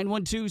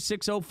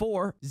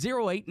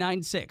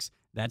 912-604-0896.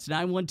 That's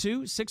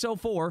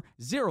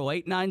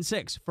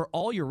 912-604-0896 for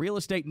all your real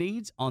estate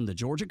needs on the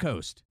Georgia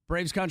coast.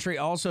 Braves Country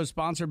also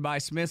sponsored by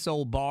Smith's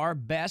Old Bar,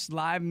 best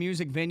live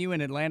music venue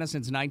in Atlanta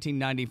since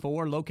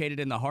 1994, located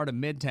in the heart of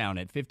Midtown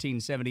at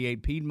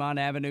 1578 Piedmont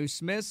Avenue.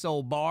 Smith's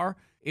Old Bar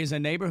is a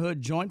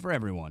neighborhood joint for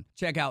everyone.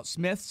 Check out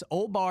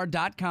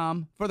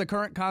smithsoldbar.com for the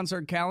current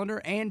concert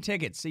calendar and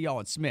tickets. See y'all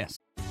at Smith's.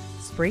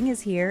 Spring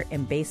is here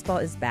and baseball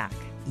is back.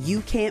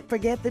 You can't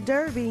forget the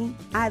Derby.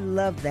 I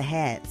love the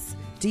hats.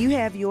 Do you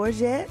have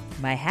yours yet?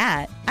 My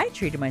hat? I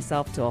treated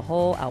myself to a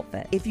whole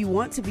outfit. If you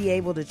want to be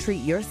able to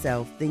treat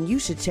yourself, then you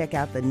should check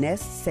out the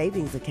Nest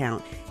Savings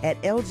Account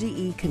at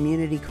LGE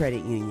Community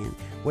Credit Union,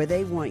 where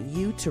they want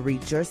you to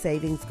reach your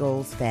savings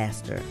goals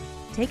faster.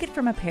 Take it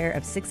from a pair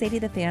of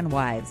 680 The Fan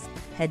wives.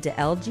 Head to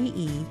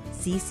lgeccu.org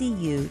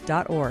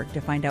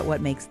to find out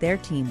what makes their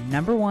team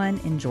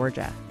 #1 in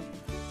Georgia.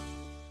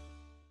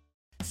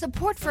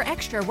 Support for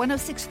Extra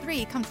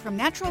 106.3 comes from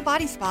Natural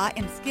Body Spa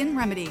and Skin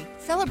Remedy,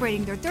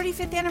 celebrating their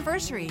 35th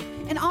anniversary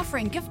and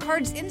offering gift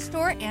cards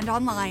in-store and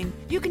online.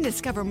 You can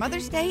discover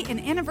Mother's Day and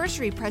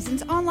anniversary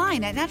presents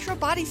online at Natural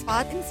Body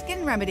Spa and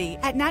Skin Remedy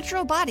at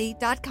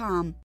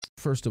naturalbody.com.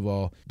 First of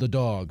all, the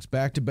Dogs,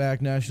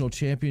 back-to-back national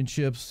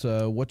championships.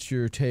 What's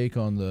your take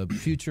on the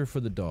future for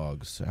the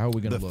Dogs? How are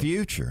we going to look? The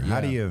future? Yeah.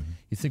 How do you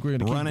think we're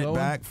going to run keep it going?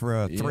 back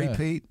for a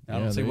three-peat? I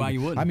don't see why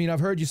you wouldn't. I mean,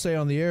 I've heard you say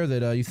on the air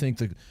that you think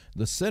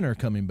the center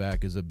coming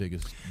back is the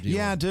biggest deal.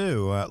 Yeah, I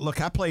do. Look,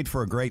 I played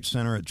for a great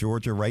center at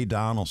Georgia, Ray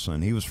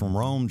Donaldson. He was from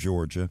Rome,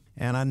 Georgia,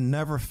 and I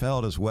never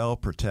felt as well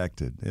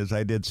protected as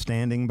I did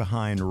standing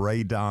behind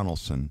Ray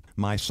Donaldson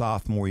my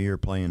sophomore year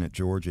playing at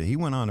Georgia. He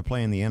went on to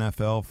play in the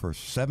NFL for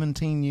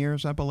 17 years,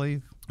 I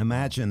believe.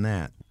 Imagine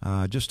that.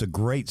 Just a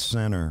great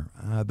center.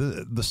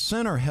 The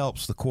center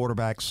helps the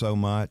quarterback so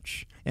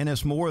much, and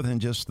it's more than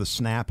just the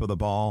snap of the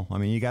ball. I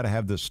mean, you got to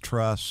have this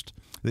trust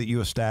that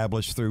you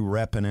establish through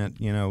repping it,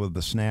 with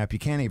the snap. You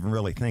can't even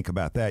really think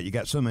about that. You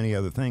got so many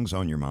other things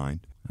on your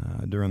mind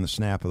during the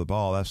snap of the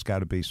ball. That's got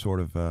to be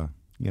sort of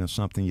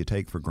something you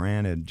take for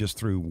granted just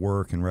through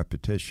work and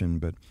repetition.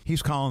 But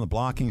he's calling the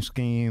blocking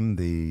scheme,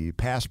 the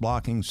pass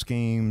blocking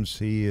schemes.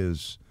 He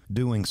is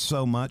doing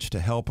so much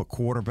to help a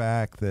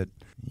quarterback that,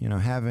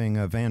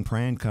 having Van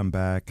Pran come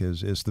back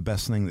is the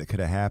best thing that could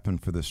have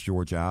happened for this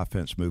Georgia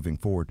offense moving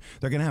forward.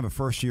 They're going to have a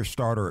first-year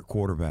starter at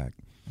quarterback,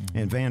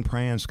 and Van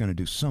Pran's going to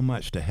do so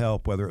much to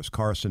help, whether it's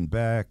Carson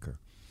Beck or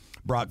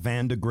Brock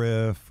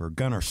Vandegrift or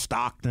Gunnar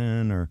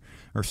Stockton or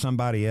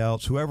somebody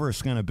else, whoever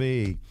it's going to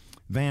be.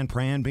 Van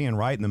Pran being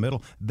right in the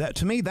middle. That,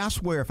 to me,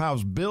 that's where if I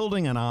was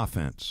building an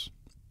offense,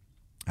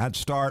 I'd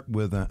start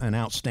with an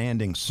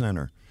outstanding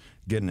center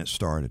getting it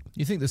started.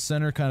 You think the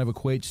center kind of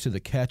equates to the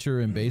catcher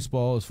in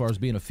baseball as far as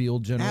being a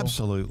field general?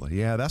 Absolutely.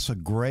 Yeah, that's a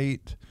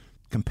great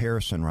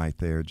comparison right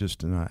there.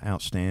 Just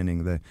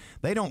outstanding.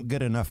 They don't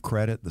get enough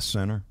credit, the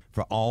center,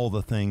 for all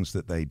the things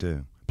that they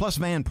do. Plus,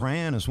 Van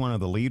Pran is one of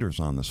the leaders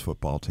on this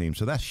football team,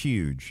 so that's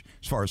huge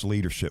as far as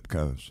leadership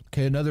goes.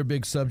 Okay, another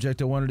big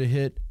subject I wanted to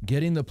hit,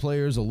 getting the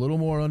players a little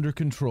more under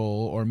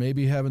control or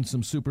maybe having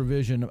some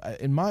supervision.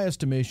 In my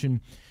estimation,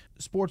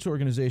 sports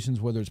organizations,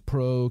 whether it's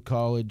pro,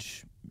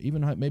 college,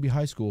 even maybe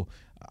high school,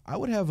 I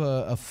would have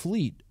a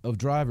fleet of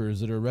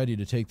drivers that are ready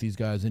to take these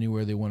guys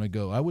anywhere they want to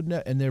go.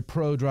 And they're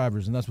pro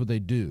drivers, and that's what they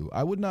do.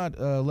 I would not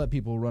let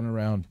people run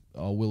around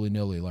all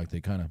willy-nilly like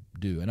they kind of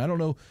do. And I don't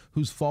know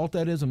whose fault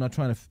that is. I'm not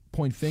trying to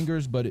point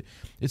fingers, but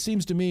it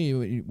seems to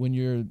me when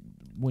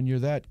you're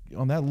that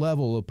on that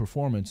level of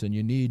performance, and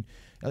you need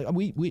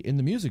we in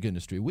the music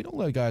industry, we don't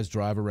let guys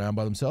drive around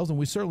by themselves, and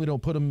we certainly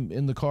don't put them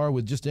in the car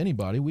with just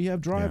anybody. We have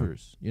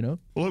drivers, you know.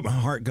 Well, my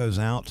heart goes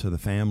out to the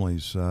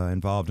families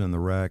involved in the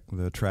wreck,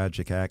 the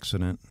tragic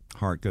accident.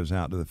 Heart goes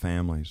out to the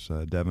families,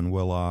 Devin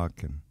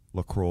Willock and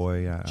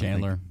LaCroix.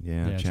 Chandler.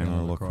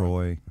 Chandler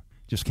LaCroix.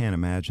 Just can't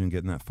imagine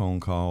getting that phone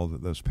call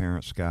that those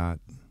parents got.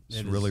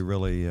 It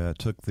really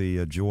took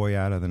the joy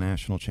out of the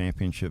national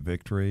championship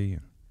victory.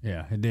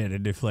 Yeah, it did.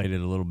 It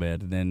deflated a little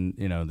bit. And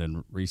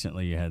then,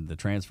 recently you had the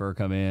transfer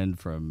come in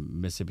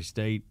from Mississippi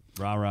State,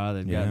 Rah-Rah,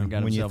 that got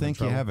himself when you think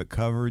in you have it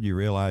covered, you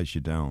realize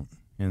you don't.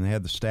 And they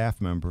had the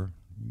staff member,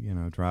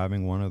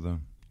 driving one of the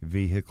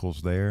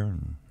vehicles there.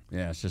 And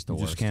it's just the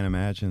worst. You just can't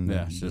imagine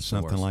that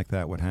something like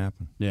that would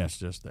happen. Yeah, it's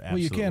just the absolute Well,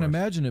 you can't worst.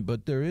 imagine it,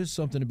 but there is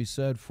something to be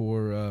said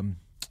for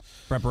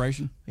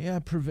preparation. Yeah,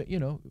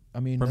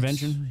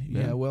 prevention.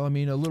 Yeah, well, a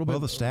little bit. Well,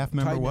 the staff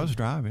member was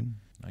driving.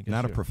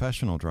 Not a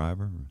professional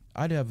driver.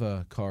 I'd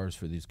have cars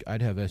for these.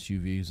 I'd have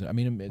SUVs.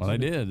 They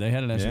did. They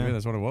had an SUV. Yeah.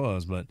 That's what it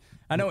was. But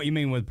I know what you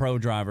mean with pro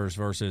drivers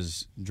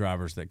versus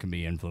drivers that can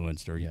be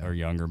influenced or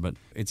younger. But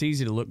it's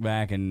easy to look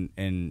back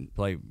and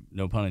play,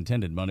 no pun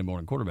intended, Monday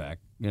morning quarterback,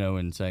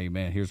 and say,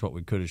 man, here's what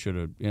we could have, should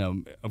have.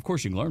 Of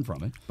course you can learn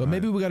from it. But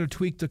maybe we got to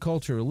tweak the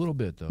culture a little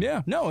bit, though.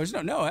 Yeah. No,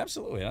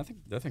 absolutely. I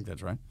think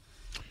that's right.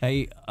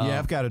 Hey.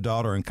 I've got a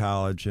daughter in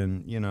college,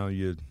 and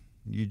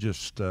you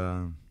just.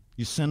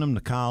 You send them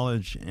to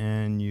college,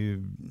 and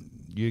you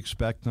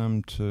expect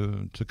them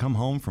to come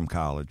home from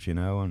college,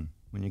 and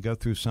when you go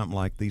through something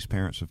like these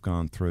parents have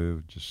gone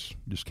through, just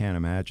can't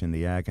imagine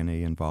the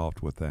agony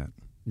involved with that.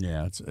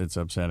 Yeah, it's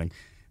upsetting.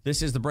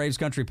 This is the Braves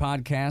Country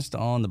Podcast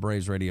on the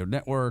Braves Radio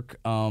Network.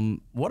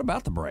 What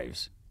about the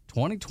Braves?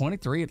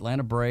 2023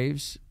 Atlanta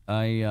Braves.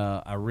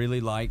 I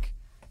really like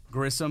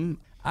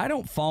Grissom. I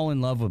don't fall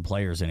in love with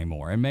players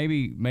anymore, and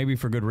maybe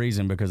for good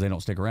reason, because they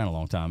don't stick around a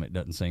long time, it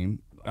doesn't seem.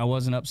 I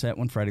wasn't upset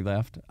when Freddie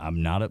left.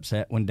 I'm not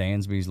upset when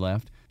Dansby's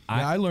left.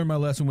 I learned my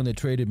lesson when they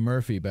traded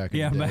Murphy back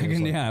in the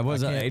day. It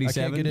was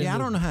 87. I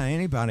don't know how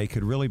anybody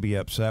could really be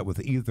upset with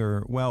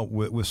either,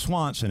 with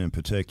Swanson in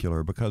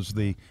particular, because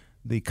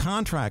the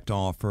contract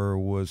offer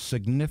was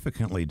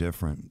significantly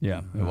different.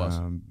 Yeah, it was.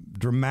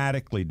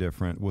 Dramatically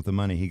different with the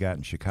money he got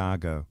in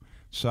Chicago.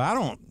 So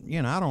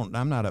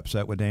I'm not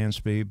upset with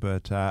Dansby,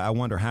 but I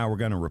wonder how we're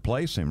going to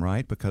replace him,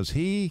 right? Because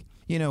he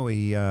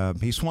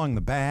swung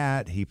the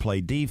bat, he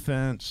played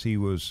defense, he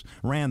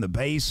ran the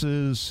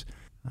bases.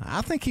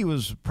 I think he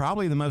was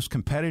probably the most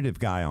competitive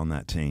guy on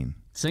that team.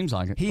 Seems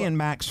like it. He and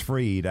Max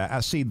Fried,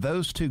 I see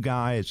those two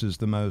guys as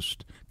the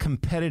most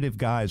competitive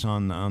guys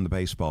on the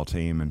baseball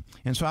team,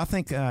 and so I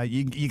think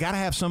you got to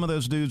have some of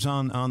those dudes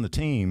on the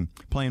team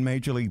playing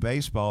Major League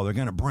Baseball. They're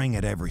going to bring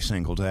it every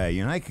single day.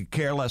 They could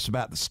care less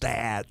about the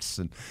stats,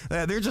 and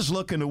they're just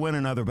looking to win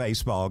another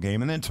baseball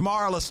game. And then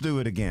tomorrow, let's do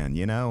it again.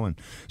 And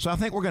so I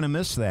think we're going to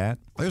miss that.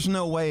 There's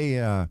no way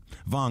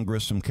Vaughn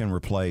Grissom can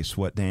replace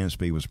what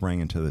Dansby was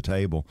bringing to the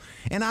table,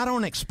 and I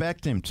don't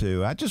expect him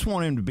to. I just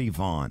want him to be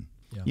Vaughn.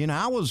 Yeah.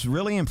 I was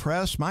really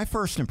impressed. My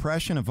first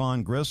impression of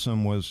Vaughn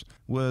Grissom was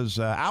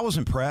I was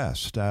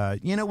impressed.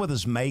 With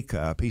his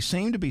makeup, he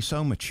seemed to be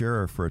so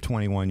mature for a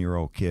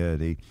 21-year-old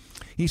kid.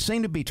 He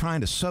seemed to be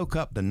trying to soak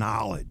up the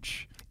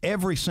knowledge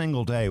every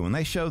single day. When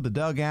they showed the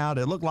dugout,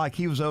 it looked like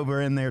he was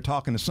over in there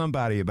talking to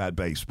somebody about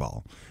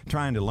baseball,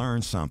 trying to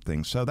learn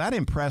something. So that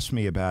impressed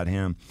me about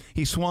him.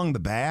 He swung the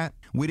bat.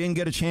 We didn't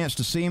get a chance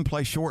to see him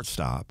play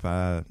shortstop.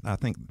 I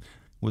think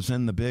was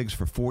in the bigs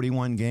for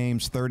 41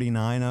 games,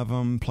 39 of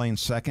them, playing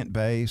second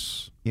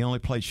base. He only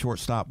played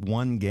shortstop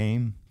one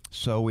game.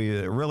 So we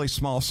a really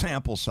small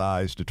sample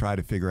size to try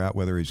to figure out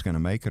whether he's going to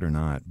make it or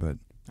not. But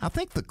I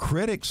think the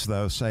critics,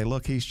 though, say,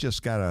 look, he's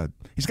got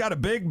a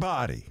big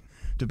body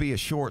to be a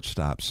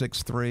shortstop,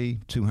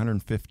 6'3",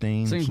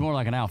 215. Seems more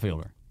like an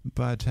outfielder.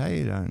 But,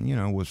 hey,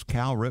 was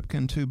Cal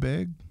Ripken too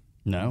big?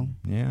 No.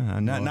 Yeah,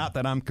 not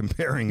that I'm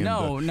comparing him I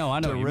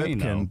know to what you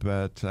Ripken, mean,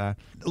 but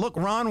look,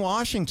 Ron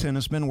Washington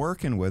has been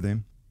working with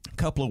him. A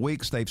couple of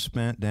weeks they've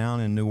spent down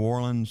in New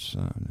Orleans,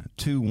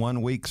 2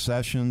 one-week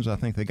sessions. I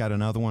think they got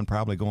another one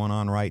probably going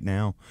on right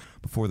now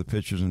before the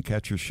pitchers and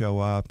catchers show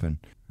up. And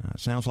it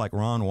sounds like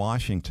Ron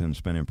Washington's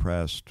been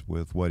impressed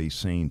with what he's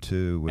seen,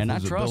 too, with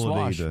his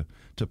ability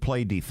to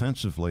play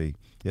defensively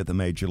at the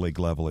major league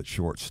level at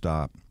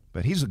shortstop.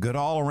 But he's a good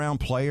all-around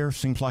player,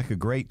 seems like a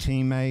great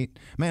teammate.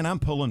 Man, I'm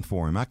pulling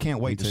for him. I can't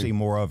wait to see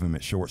more of him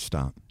at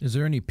shortstop. Is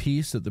there any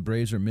piece that the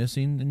Braves are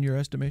missing in your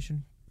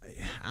estimation?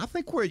 I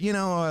think we're,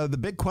 the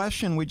big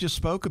question we just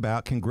spoke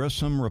about, can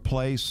Grissom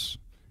replace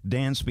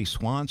Dansby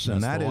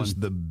Swanson? That is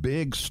the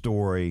big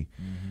story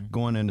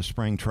going into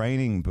spring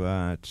training.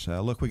 But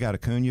look, we got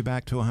Acuna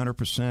back to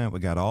 100%. We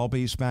got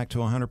Albies back to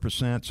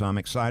 100%, so I'm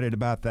excited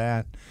about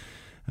that.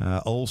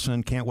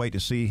 Olsen, can't wait to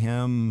see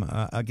him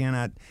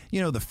again.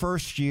 The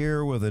first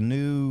year with a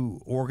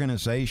new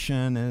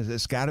organization,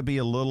 it's got to be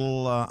a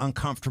little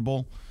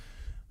uncomfortable.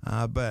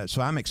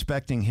 So I'm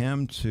expecting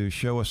him to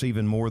show us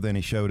even more than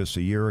he showed us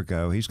a year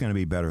ago. He's going to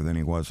be better than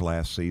he was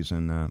last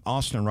season.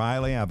 Austin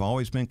Riley, I've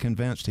always been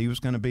convinced he was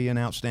going to be an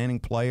outstanding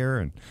player,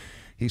 and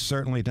he's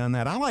certainly done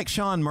that. I like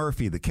Sean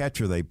Murphy, the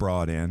catcher they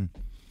brought in,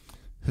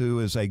 who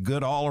is a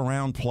good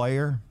all-around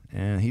player,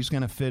 and he's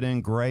going to fit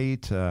in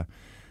great.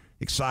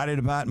 Excited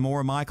about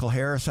more Michael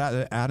Harris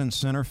out in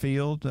center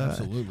field.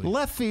 Absolutely.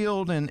 Left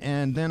field and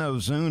then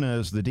Ozuna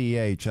as the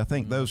DH. I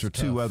think those are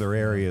two other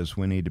areas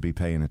we need to be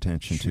paying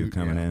attention to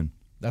coming in.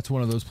 That's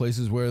one of those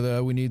places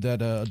where we need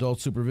that adult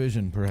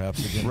supervision,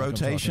 perhaps. Again,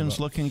 rotation's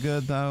looking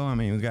good, though. I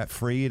mean, we've got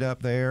Fried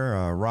up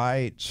there,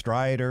 Wright,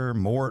 Strider,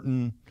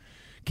 Morton.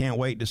 Can't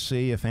wait to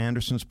see if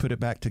Anderson's put it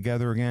back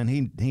together again.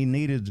 He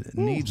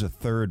needs a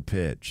third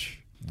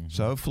pitch.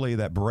 So hopefully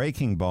that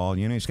breaking ball,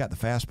 he's got the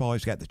fastball,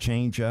 he's got the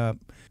changeup.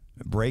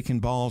 Breaking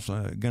ball's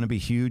going to be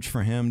huge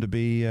for him to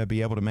be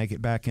able to make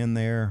it back in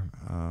there.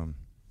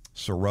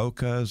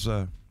 Soroka is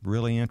a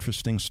really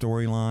interesting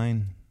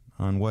storyline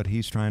on what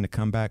he's trying to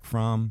come back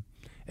from.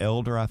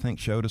 Elder, I think,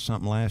 showed us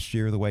something last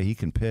year, the way he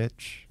can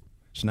pitch.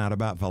 It's not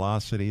about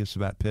velocity, it's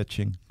about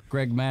pitching.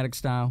 Greg Maddux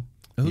style.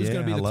 Who's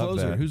going to be the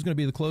closer? Who's going to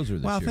be the closer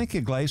this year? Well, I think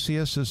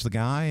Iglesias is the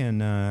guy,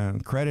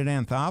 and credit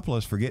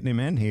Anthopoulos for getting him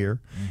in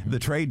here. The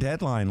trade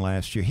deadline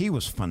last year, he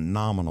was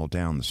phenomenal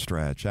down the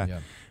stretch.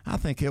 I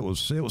think it was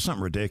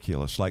something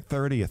ridiculous, like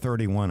 30 or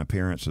 31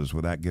 appearances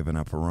without giving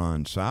up a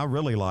run. So I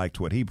really liked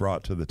what he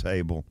brought to the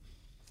table.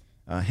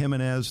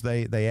 Jimenez,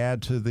 they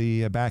add to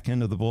the back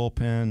end of the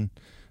bullpen.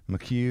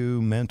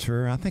 McHugh,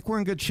 Mentor. I think we're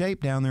in good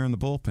shape down there in the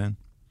bullpen.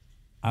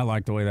 I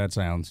like the way that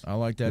sounds. I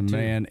like that too.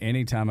 Man,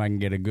 anytime I can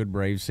get a good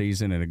Braves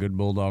season and a good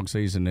Bulldog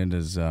season, it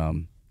is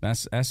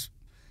that's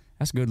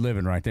good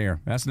living right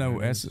there. That's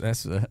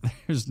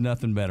there's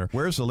nothing better.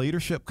 Where's the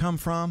leadership come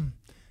from?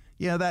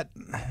 Yeah,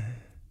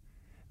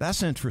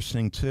 that's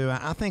interesting too.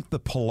 I think the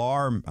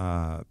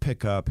Pilar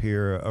pickup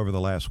here over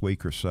the last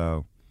week or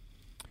so.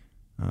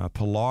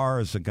 Pilar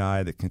is a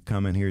guy that can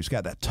come in here. He's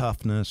got that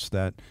toughness.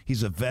 That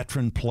he's a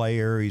veteran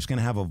player. He's going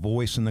to have a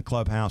voice in the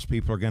clubhouse.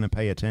 People are going to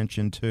pay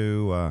attention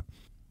to.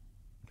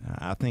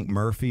 I think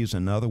Murphy's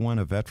another one,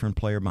 a veteran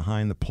player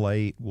behind the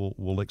plate.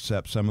 Will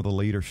accept some of the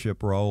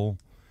leadership role.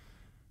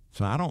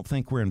 So I don't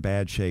think we're in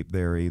bad shape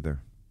there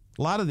either.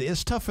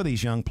 It's tough for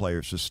these young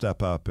players to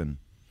step up and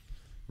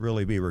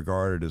really be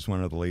regarded as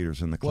one of the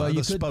leaders in the club.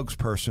 The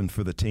spokesperson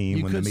for the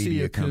team when the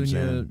media comes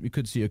in. You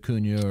could see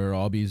Acuna or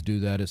Albies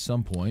do that at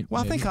some point.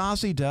 Well, maybe. I think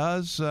Ozzie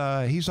does.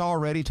 He's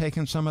already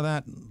taken some of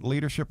that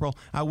leadership role.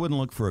 I wouldn't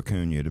look for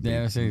Acuna to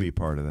be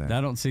part of that.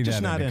 I don't see that.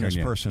 Just not in his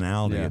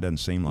personality, it doesn't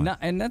seem like.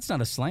 And that's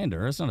not a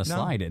slander. It's not a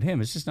slight at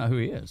him. It's just not who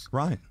he is.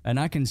 Right. And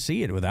I can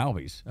see it with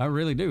Albies. I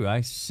really do.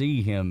 I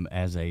see him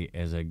as a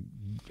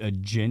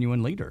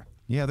genuine leader.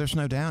 Yeah, there's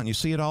no doubt. And you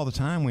see it all the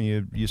time when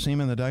you see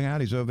him in the dugout.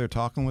 He's over there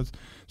talking with.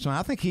 So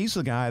I think he's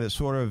the guy that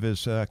sort of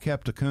has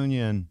kept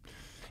Acuna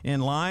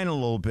in line a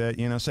little bit,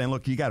 saying,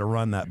 look, you got to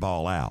run that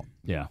ball out.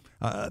 Yeah.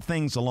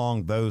 Things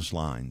along those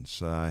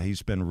lines.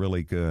 He's been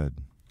really good.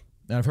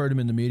 And I've heard him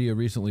in the media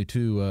recently,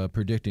 too,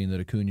 predicting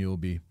that Acuna will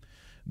be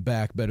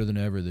back better than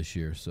ever this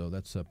year. So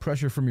that's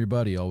pressure from your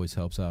buddy always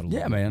helps out a little bit.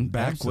 Yeah, man.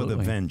 Back Absolutely.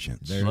 with a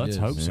vengeance. Let's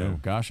hope so.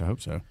 Gosh, I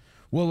hope so.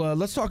 Well,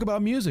 let's talk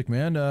about music,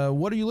 man.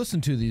 What are you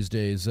listening to these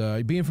days?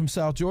 Being from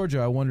South Georgia,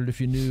 I wondered if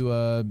you knew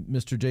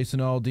Mr. Jason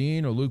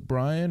Aldean or Luke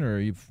Bryan, or are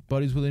you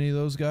buddies with any of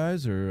those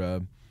guys,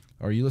 or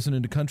are you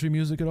listening to country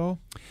music at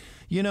all?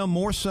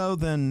 More so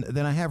than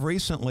I have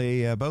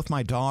recently. Both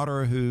my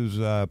daughter, who's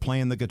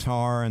playing the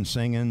guitar and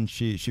singing,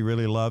 she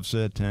really loves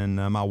it, and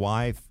my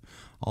wife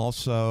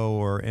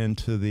also are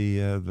into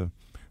the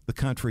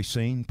country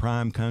scene,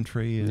 prime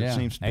country. It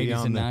seems to be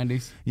 80s and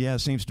 90s. Yeah, it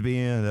seems to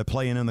be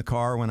playing in the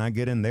car when I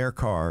get in their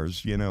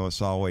cars.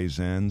 It's always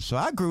in. So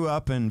I grew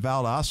up in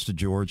Valdosta,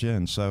 Georgia,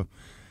 and so,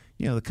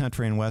 the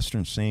country and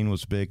western scene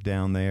was big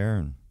down there.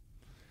 And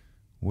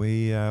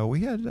we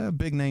had a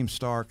big name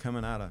star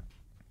coming out of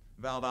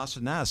Valdosta.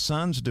 Now his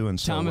son's doing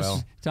so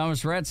well.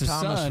 Thomas Rhett's his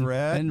son.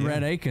 And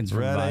Rhett Akins.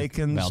 Rhett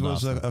Akins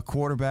was a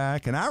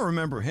quarterback, and I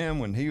remember him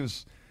when he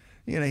was.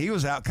 He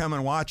was out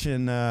coming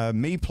watching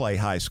me play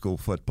high school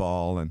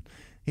football, and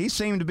he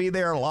seemed to be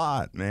there a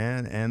lot,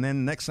 man. And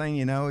then next thing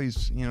you know,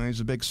 he's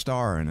a big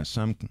star, and his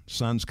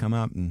son's come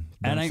up and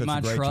done That Ain't such My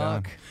a great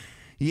Truck. job.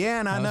 Yeah,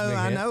 and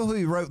I know who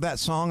he wrote that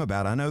song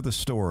about. I know the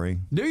story.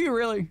 Do you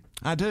really?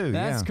 I do.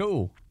 That's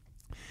cool.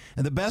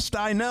 And the best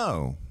I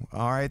know,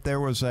 all right, there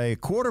was a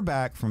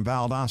quarterback from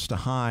Valdosta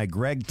High,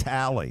 Greg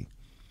Talley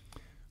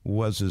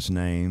was his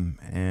name,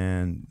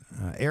 and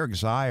Eric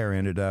Zier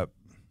ended up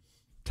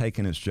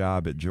taking his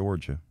job at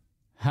Georgia.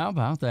 How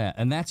about that?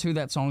 And that's who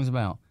that song's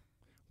about.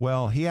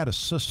 Well, he had a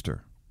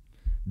sister,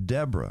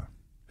 Deborah,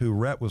 who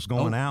Rhett was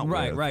going out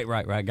with.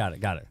 Right. Got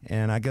it.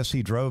 And I guess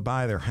he drove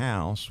by their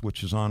house,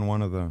 which is on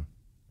one of the,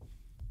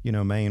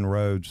 main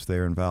roads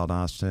there in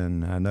Valdosta,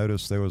 and I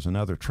noticed there was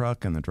another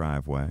truck in the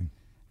driveway.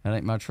 That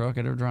ain't my truck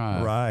at her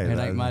drive. Right. It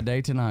ain't my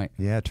day tonight.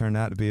 Yeah, it turned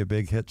out to be a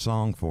big hit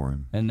song for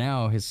him. And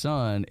now his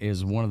son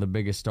is one of the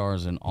biggest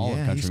stars in all of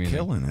country music. He's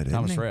killing it,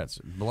 Thomas isn't he? Rhett's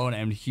blowing it.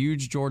 And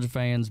huge Georgia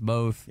fans,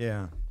 both.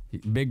 Yeah.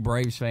 Big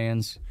Braves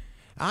fans.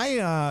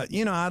 I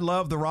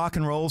love the rock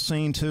and roll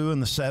scene, too, in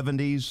the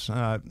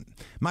 70s.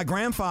 My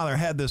grandfather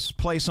had this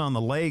place on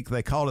the lake.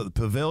 They called it the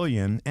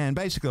Pavilion, and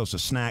basically it was a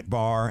snack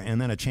bar and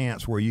then a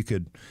chance where you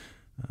could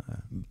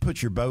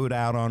put your boat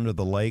out onto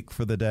the lake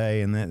for the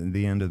day, and then at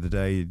the end of the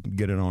day, you'd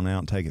get it on out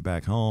and take it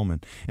back home.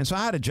 And so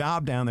I had a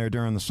job down there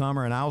during the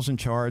summer, and I was in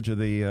charge of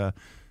the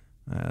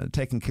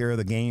taking care of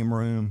the game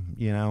room,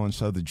 and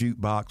so the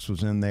jukebox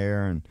was in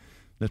there, and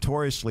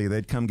notoriously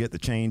they'd come get the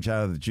change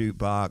out of the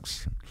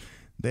jukebox.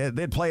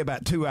 They'd play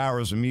about 2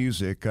 hours of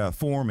music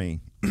for me,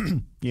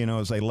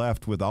 as they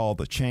left with all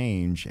the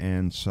change.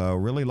 And so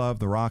really loved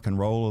the rock and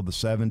roll of the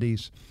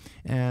 70s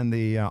and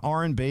the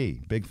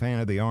R&B. Big fan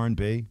of the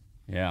R&B.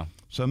 Yeah.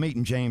 So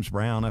meeting James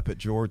Brown up at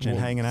Georgia and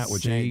hanging out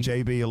with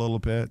JB a little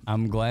bit.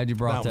 I'm glad you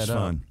brought that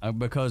up. Fun.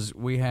 Because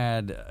we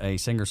had a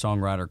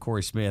singer-songwriter,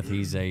 Corey Smith.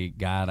 He's a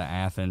guy to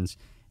Athens.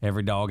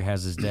 Every dog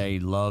has his day.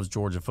 Loves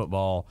Georgia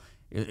football.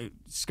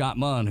 Scott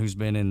Munn, who's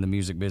been in the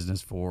music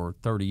business for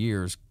 30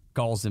 years,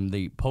 calls him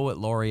the poet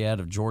laureate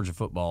of Georgia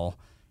football.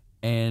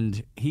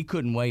 And he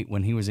couldn't wait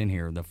when he was in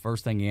here. The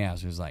first thing he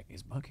asked was like,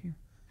 is Buck here?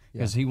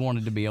 Because he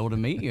wanted to be able to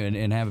meet you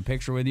and have a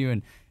picture with you.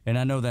 And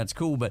I know that's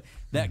cool, but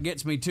that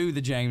gets me to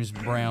the James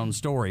Brown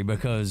story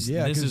because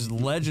this is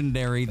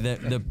legendary,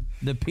 the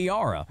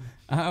tiara.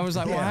 I was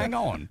like, well, hang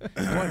on.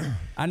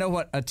 I know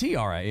what a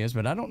tiara is,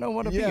 but I don't know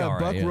what a tiara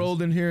Buck is.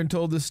 rolled in here and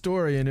told this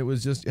story, and it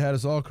was just had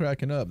us all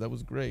cracking up. That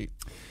was great.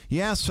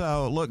 Yeah,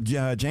 so look,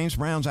 James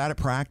Brown's out at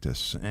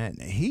practice,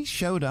 and he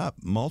showed up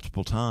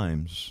multiple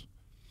times,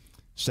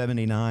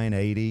 79,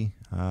 80,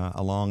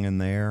 along in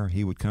there.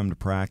 He would come to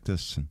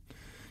practice, and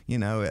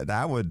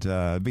I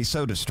would be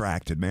so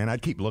distracted, man.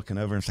 I'd keep looking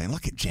over and saying,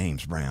 look at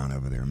James Brown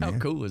over there, man. How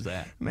cool is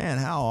that? Man,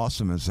 how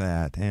awesome is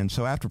that? And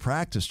so after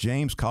practice,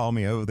 James called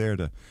me over there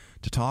to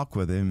talk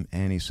with him,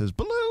 and he says,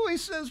 Baloo, he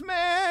says,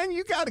 man,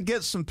 you got to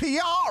get some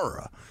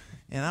tiara.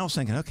 And I was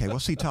thinking, okay,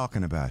 what's he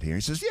talking about here?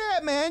 He says,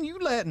 yeah, man, you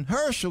letting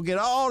Herschel get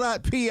all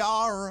that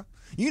tiara.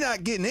 You're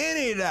not getting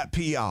any of that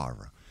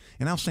tiara.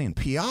 And I was saying,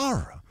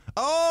 tiara?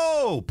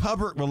 Oh,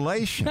 public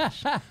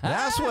relations.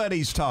 That's what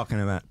he's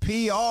talking about.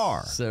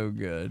 PR. So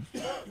good.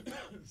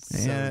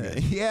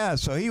 Yeah,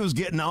 so he was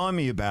getting on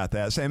me about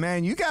that, saying,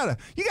 man, you gotta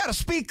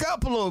speak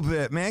up a little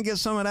bit, man. Get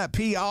some of that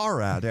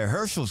PR out there.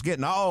 Herschel's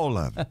getting all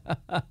of it.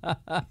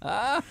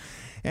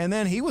 And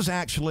then he was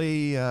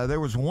actually, there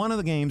was one of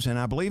the games, and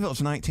I believe it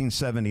was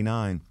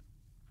 1979,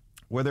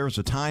 where there was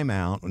a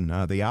timeout,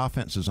 and the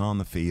offense is on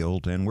the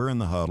field, and we're in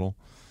the huddle.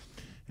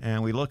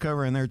 And we look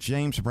over, and there's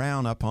James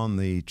Brown up on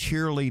the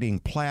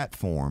cheerleading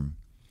platform,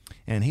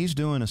 and he's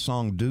doing a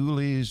song,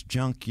 Dooley's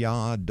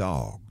Junkyard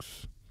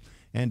Dogs,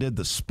 and did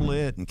the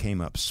split and came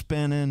up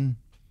spinning.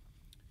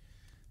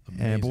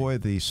 Amazing. And, boy,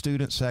 the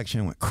student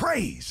section went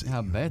crazy.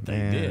 I bet they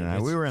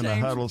did. We were in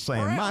James the huddle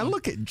saying, Brown. man,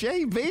 look at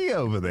JB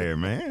over there,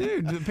 man.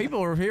 Dude, the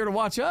people are here to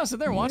watch us, and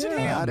they're watching him.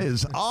 That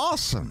is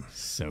awesome.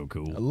 So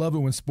cool. I love it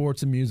when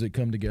sports and music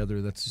come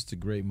together. That's just a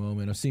great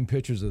moment. I've seen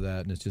pictures of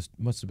that, and it just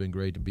must have been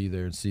great to be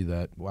there and see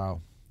that.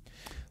 Wow.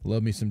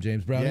 Love me some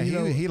James Brown.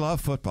 Yeah, he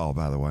loved football,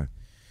 by the way.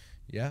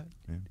 Yeah.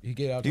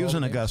 He was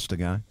an Augusta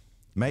guy.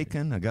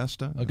 Macon,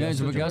 Augusta.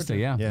 Augusta,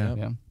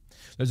 yeah.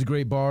 There's a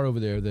great bar over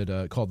there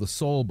that called the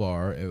Soul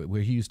Bar,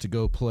 where he used to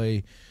go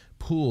play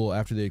pool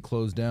after they had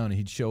closed down. And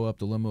he'd show up,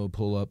 the limo would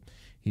pull up,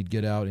 he'd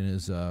get out in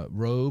his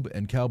robe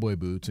and cowboy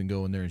boots and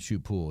go in there and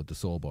shoot pool at the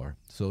Soul Bar.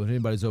 So if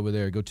anybody's over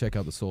there, go check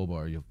out the Soul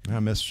Bar. I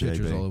miss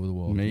pictures JB. all over the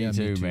wall. Me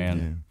too,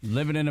 man. Yeah.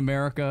 Living in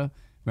America.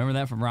 Remember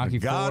that from Rocky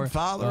IV?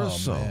 Godfather of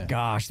Soul.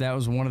 Gosh, that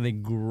was one of the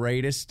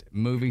greatest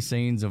movie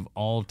scenes of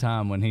all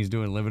time when he's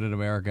doing Living in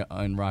America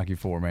in Rocky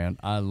IV, man.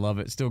 I love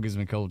it. Still gives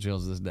me cold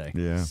chills this day.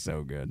 Yeah.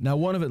 So good. Now,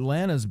 one of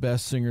Atlanta's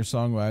best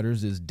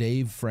singer-songwriters is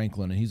Dave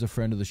Franklin, and he's a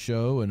friend of the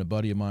show and a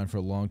buddy of mine for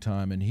a long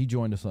time, and he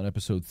joined us on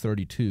episode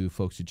 32.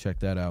 Folks should check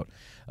that out.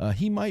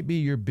 He might be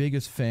your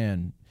biggest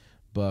fan,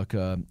 Buck.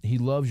 He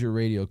loves your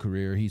radio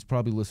career. He's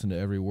probably listened to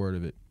every word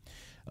of it.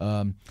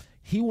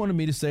 He wanted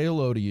me to say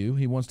hello to you.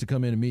 He wants to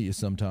come in and meet you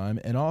sometime.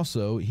 And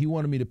also, he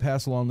wanted me to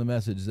pass along the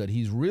message that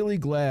he's really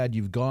glad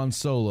you've gone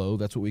solo.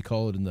 That's what we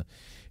call it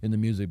in the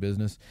music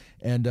business.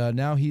 And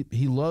now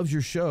he loves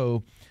your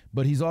show,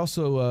 but he's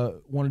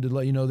also wanted to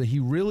let you know that he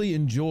really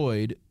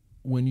enjoyed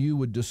when you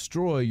would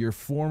destroy your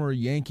former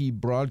Yankee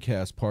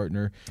broadcast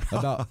partner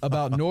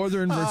about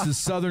Northern versus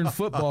Southern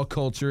football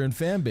culture and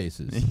fan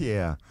bases.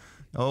 Yeah.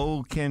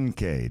 Oh,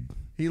 Kincaid.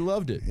 He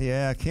loved it.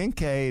 Yeah,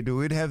 Kincaid,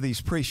 we'd have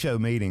these pre-show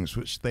meetings,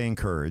 which they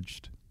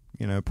encouraged,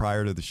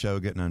 prior to the show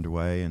getting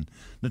underway. And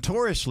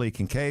notoriously,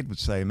 Kincaid would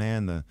say,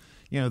 man, the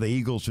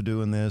Eagles are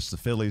doing this, the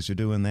Phillies are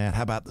doing that.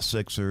 How about the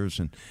Sixers?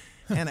 And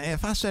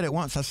if I said it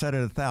once, I said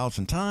it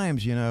 1,000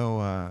 times,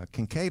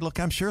 Kincaid, look,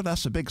 I'm sure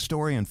that's a big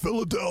story in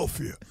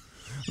Philadelphia.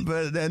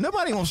 But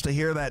nobody wants to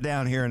hear that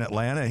down here in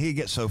Atlanta. He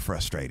gets so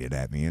frustrated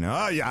at me,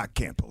 oh, yeah, I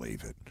can't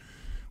believe it.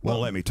 Well,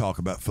 let me talk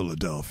about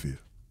Philadelphia.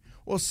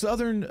 Well,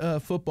 Southern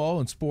football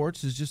and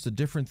sports is just a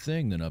different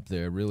thing than up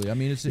there, really. I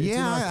mean, it's in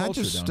our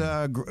culture.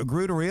 I just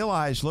grew to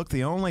realize, look,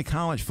 the only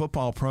college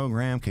football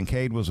program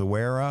Kincaid was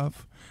aware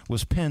of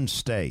was Penn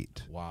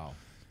State. Wow.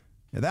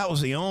 That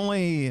was the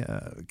only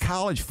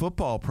college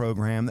football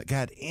program that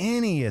got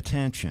any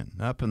attention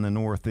up in the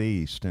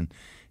Northeast.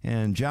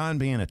 And John,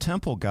 being a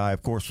Temple guy,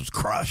 of course, was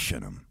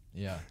crushing them.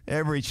 Yeah.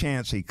 Every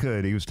chance he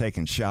could, he was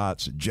taking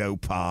shots at Joe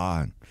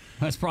Pa. And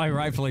that's probably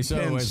rightfully so,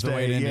 Penn as State. the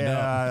way it ended up.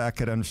 Yeah, I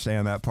could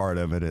understand that part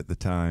of it at the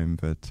time.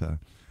 But,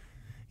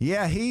 he,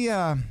 I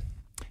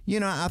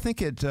think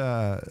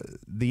the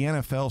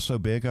NFL's so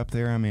big up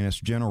there. I mean, it's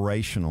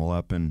generational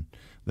up in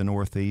the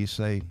Northeast.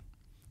 They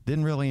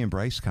didn't really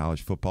embrace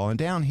college football. And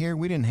down here,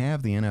 we didn't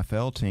have the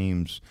NFL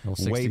teams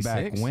way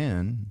back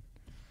when.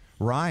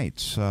 Right.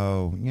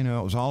 So, it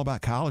was all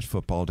about college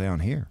football down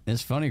here.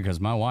 It's funny because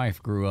my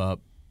wife grew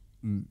up,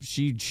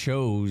 she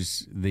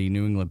chose the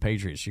New England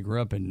Patriots. She grew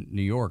up in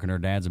New York, and her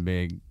dad's a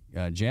big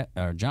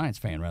Giants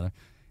fan, rather.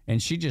 And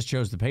she just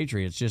chose the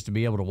Patriots just to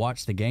be able to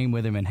watch the game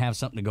with him and have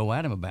something to go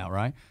at him about,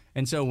 right?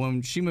 And so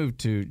when she moved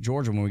to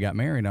Georgia when we got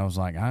married, I was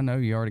like, I know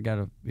you already got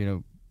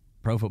a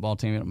pro football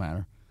team. It don't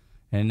matter.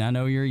 And I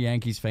know you're a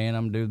Yankees fan.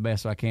 I'm going to do the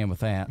best I can with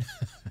that.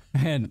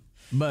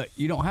 But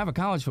you don't have a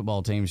college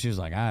football team. She was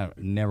like, I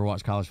never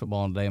watched college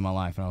football in a day of my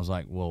life. And I was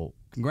like, well,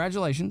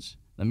 congratulations.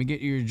 Let me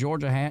get you your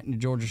Georgia hat and your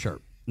Georgia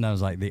shirt. And I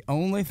was like, the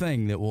only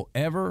thing that will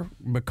ever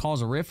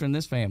cause a rift in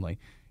this family,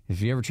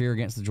 if you ever cheer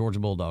against the Georgia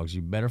Bulldogs,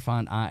 you better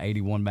find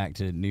I-81 back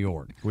to New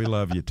York. We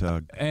love you,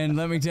 Tug. And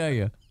let me tell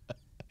you,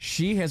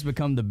 she has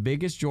become the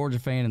biggest Georgia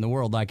fan in the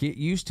world. Like it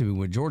used to,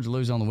 when Georgia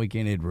lose on the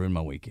weekend, it'd ruin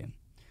my weekend.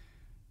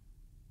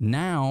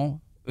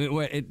 Now,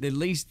 at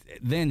least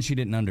then she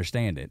didn't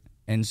understand it.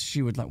 And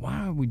she was like,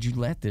 why would you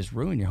let this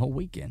ruin your whole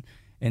weekend?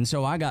 And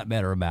so I got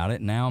better about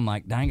it. Now I'm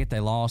like, dang it,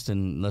 they lost,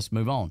 and let's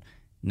move on.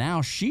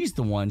 Now she's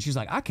the one. She's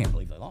like, I can't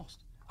believe they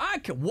lost.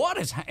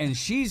 And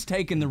she's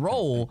taken the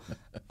role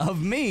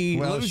of me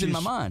losing my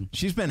mind.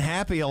 She's been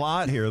happy a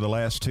lot here the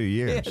last 2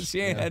 years. Yeah, she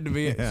had to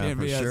be. She had to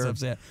be sure.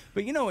 upset.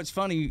 But it's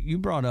funny. You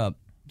brought up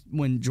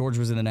when George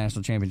was in the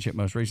national championship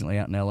most recently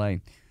out in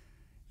L.A.,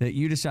 that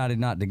you decided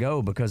not to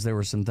go because there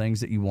were some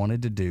things that you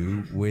wanted to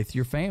do with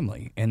your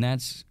family, and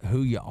that's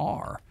who you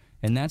are.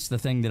 And that's the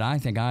thing that I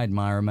think I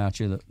admire about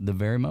you the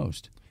very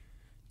most.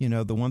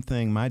 The one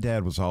thing, my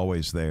dad was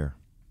always there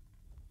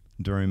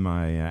during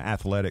my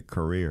athletic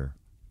career.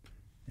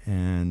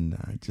 And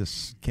I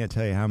just can't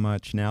tell you how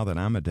much, now that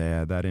I'm a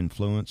dad, that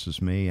influences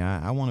me.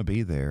 I want to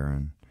be there.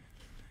 And,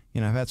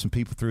 I've had some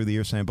people through the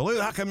years saying, Baloo,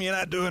 how come you're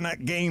not doing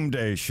that game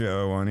day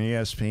show on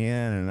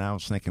ESPN? And I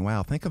was thinking,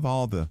 wow, think of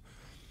all the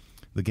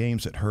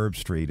games that Herb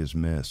Street has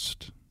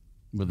missed.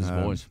 With his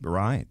boys.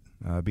 Right.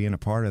 Being a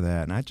part of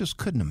that. And I just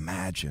couldn't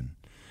imagine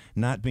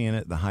not being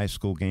at the high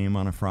school game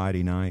on a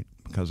Friday night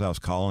because I was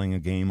calling a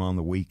game on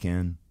the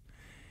weekend.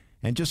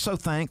 And just so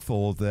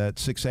thankful that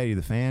 680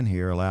 The Fan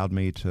here allowed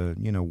me to,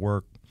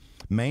 work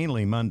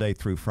mainly Monday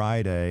through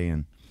Friday.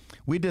 And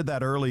we did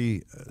that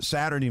early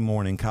Saturday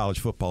morning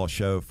college football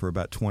show for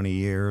about 20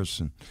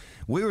 years. And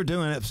we were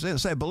doing it.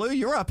 Say, Baloo,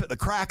 you're up at the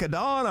crack of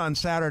dawn on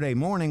Saturday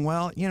morning.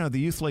 Well, the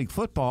Youth League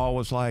football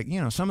was like,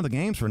 some of the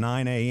games were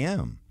 9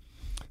 a.m.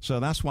 So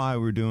that's why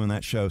we were doing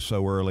that show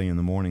so early in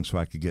the morning so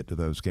I could get to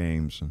those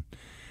games. And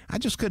I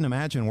just couldn't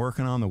imagine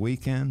working on the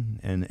weekend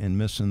and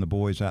missing the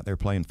boys out there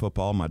playing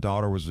football. My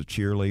daughter was a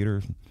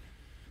cheerleader.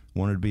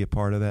 Wanted to be a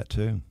part of that,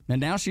 too.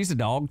 And now she's a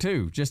dog,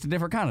 too, just a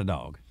different kind of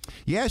dog.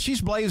 Yeah, she's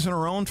blazing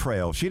her own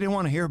trail. She didn't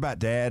want to hear about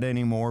Dad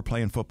anymore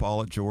playing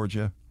football at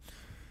Georgia.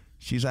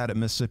 She's out at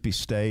Mississippi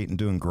State and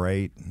doing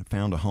great.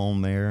 Found a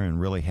home there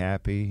and really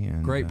happy.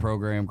 And, great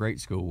program,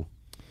 great school.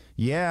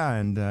 Yeah,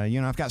 and,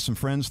 I've got some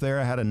friends there.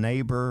 I had a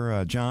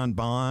neighbor, John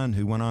Bond,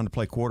 who went on to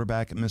play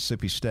quarterback at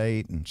Mississippi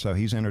State, and so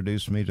he's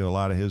introduced me to a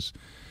lot of his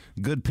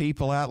good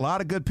people out. A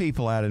lot of good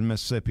people out in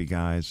Mississippi,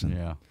 guys. And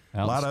yeah.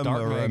 A lot of them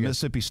are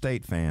Mississippi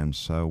State fans,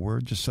 so we're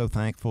just so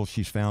thankful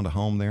she's found a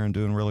home there and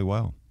doing really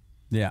well.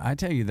 Yeah, I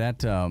tell you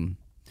that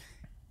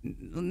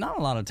not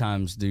a lot of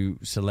times do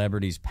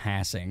celebrities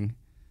passing,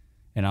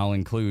 and I'll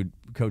include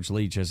Coach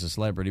Leach as a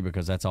celebrity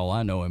because that's all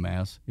I know him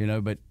as,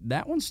 but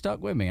that one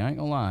stuck with me. I ain't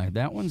gonna lie.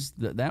 That one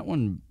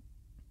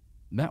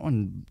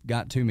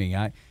got to me.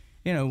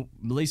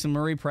 Lisa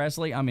Marie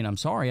Presley, I'm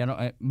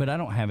sorry, but I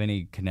don't have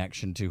any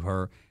connection to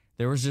her.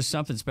 There was just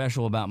something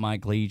special about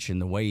Mike Leach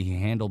and the way he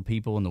handled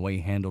people and the way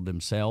he handled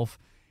himself.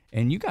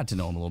 And you got to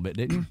know him a little bit,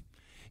 didn't you?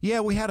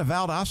 Yeah, we had a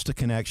Valdosta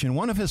connection.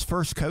 One of his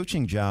first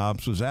coaching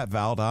jobs was at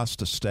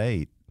Valdosta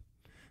State,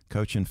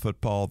 coaching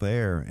football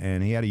there.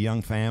 And he had a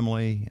young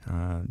family.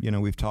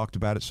 We've talked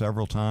about it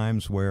several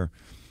times where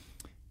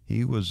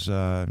he was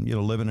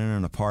living in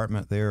an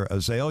apartment there,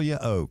 Azalea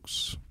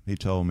Oaks. He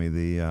told me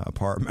the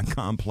apartment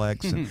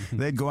complex, and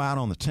they'd go out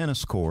on the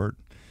tennis court.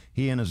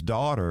 He and his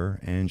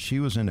daughter, and she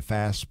was into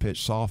fast pitch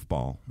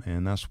softball,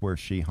 and that's where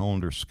she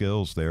honed her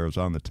skills. There was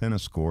on the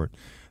tennis court,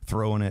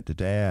 throwing it to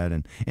Dad.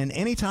 And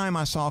any time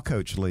I saw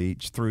Coach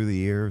Leach through the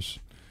years,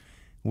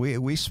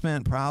 we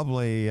spent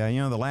probably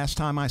the last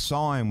time I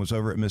saw him was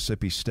over at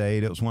Mississippi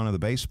State. It was one of the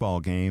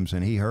baseball games,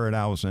 and he heard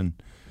I was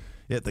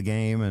at the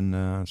game,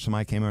 and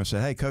somebody came over and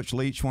said, "Hey, Coach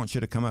Leach wants you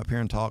to come up here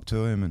and talk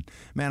to him." And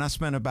man, I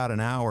spent about an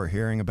hour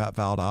hearing about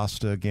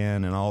Valdosta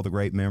again and all the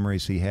great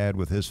memories he had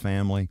with his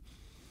family.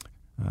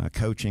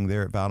 Coaching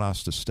there at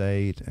Valdosta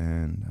State,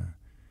 and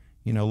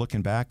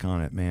looking back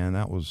on it, man,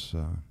 that was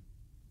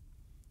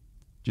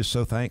just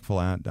so thankful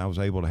I was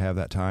able to have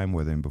that time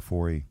with him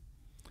before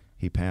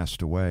he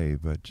passed away.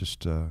 But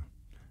just an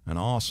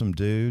awesome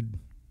dude,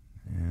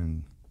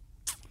 and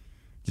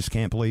just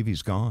can't believe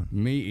he's gone.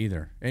 Me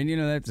either. And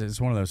it's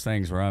one of those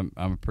things where I'm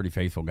a pretty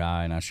faithful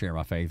guy, and I share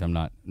my faith. I'm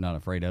not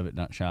afraid of it,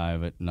 not shy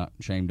of it, not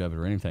ashamed of it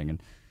or anything.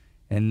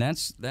 And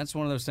that's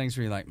one of those things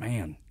where you're like,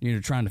 man,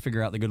 trying to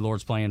figure out the good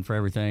Lord's plan for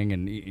everything.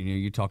 And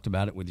you talked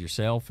about it with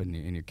yourself and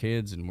your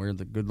kids, and where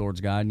the good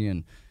Lord's guiding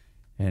you.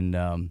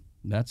 And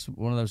that's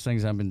one of those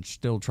things I've been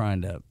still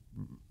trying to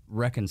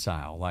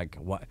reconcile. Like,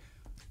 why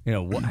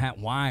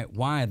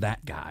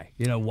that guy?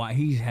 Why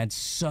he had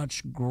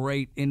such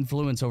great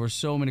influence over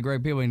so many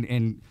great people.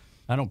 And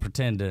I don't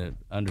pretend to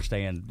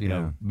understand,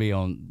 be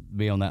on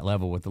that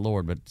level with the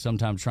Lord, but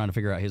sometimes trying to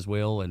figure out His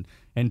will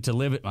and to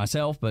live it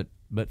myself, but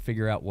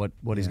figure out what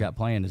He's got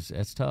planned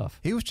it's tough.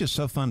 He was just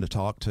so fun to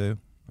talk to,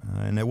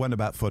 and it wasn't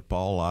about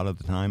football a lot of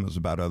the time. It was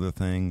about other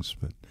things,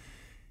 but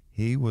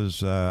he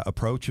was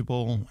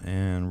approachable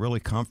and really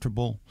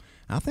comfortable.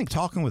 I think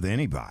talking with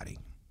anybody.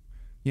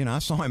 I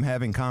saw him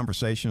having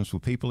conversations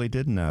with people he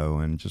didn't know,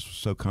 and just was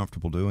so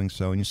comfortable doing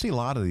so. And you see a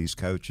lot of these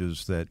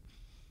coaches that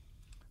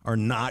are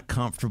not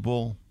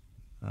comfortable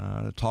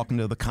talking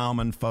to the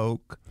common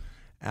folk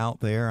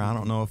out there. I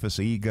don't know if it's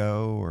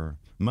ego or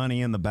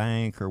money in the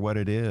bank or what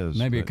it is.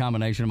 Maybe a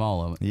combination of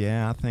all of it.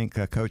 Yeah, I think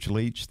Coach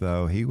Leach,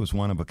 though, he was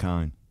one of a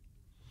kind.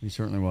 He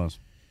certainly was.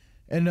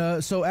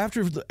 And so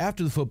after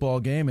the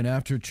football game and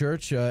after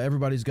church,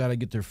 everybody's got to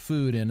get their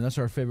food in, and that's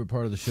our favorite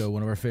part of the show.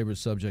 One of our favorite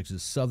subjects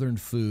is Southern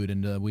food,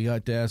 and we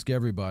like to ask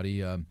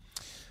everybody,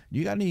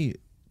 you got any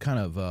kind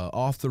of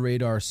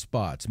off-the-radar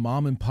spots,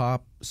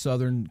 mom-and-pop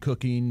Southern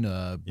cooking,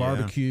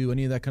 barbecue,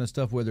 any of that kind of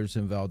stuff, whether it's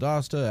in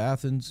Valdosta,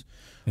 Athens,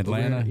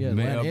 Atlanta,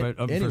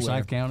 up anywhere.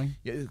 Forsyth County?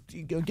 Yeah,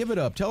 give it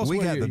up. Tell us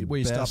where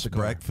you stop the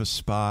car. Breakfast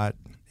spot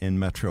in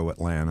Metro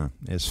Atlanta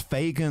is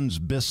Fagan's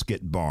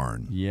Biscuit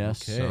Barn.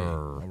 Yes, okay. sir.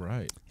 All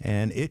right.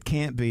 And it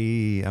can't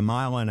be a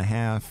mile and a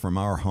half from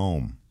our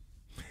home.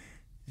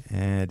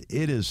 And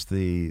it is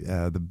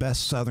the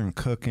best Southern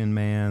cooking,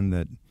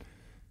 man,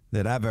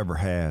 that I've ever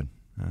had.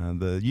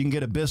 You can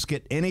get a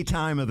biscuit any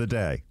time of the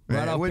day.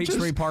 Right off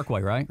Peachtree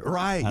Parkway, right?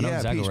 Right,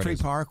 exactly Peachtree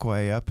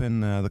Parkway up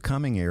in the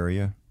Cumming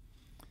area.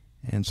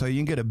 And so you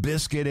can get a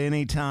biscuit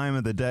any time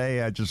of the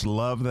day. I just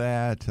love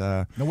that.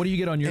 Now, what do you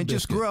get on your biscuit?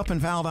 Just grew up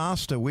in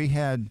Valdosta. We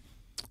had,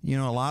 a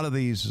lot of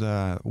these, we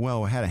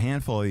had a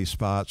handful of these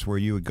spots where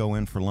you would go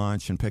in for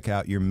lunch and pick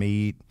out your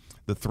meat,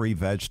 the 3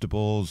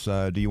 vegetables.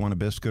 Do you want a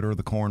biscuit or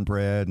the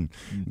cornbread? And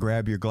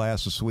grab your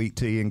glass of sweet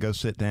tea and go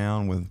sit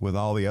down with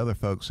all the other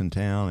folks in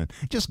town. And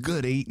just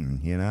good eating,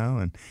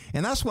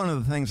 And that's one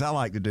of the things I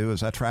like to do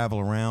as I travel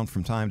around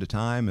from time to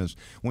time is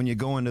when you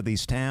go into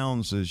these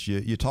towns is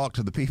you talk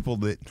to the people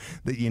that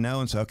you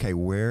know and say, okay,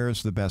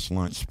 where's the best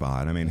lunch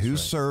spot? I mean, that's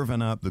who's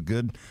serving up the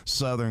good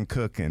Southern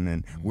cooking?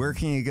 And where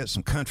can you get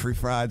some country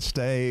fried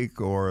steak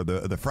or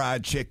the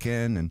fried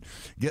chicken and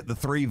get the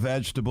 3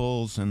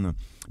 vegetables and the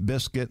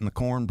biscuit and the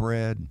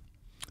cornbread?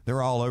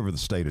 They're all over the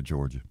state of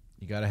Georgia.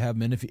 You got to have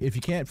them. And if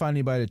you can't find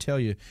anybody to tell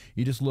you,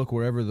 you just look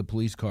wherever the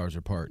police cars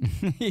are parked.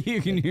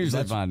 You can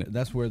usually find it.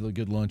 That's where the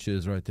good lunch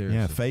is right there.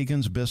 Yeah, so.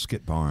 Fagan's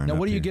Biscuit Barn. Now,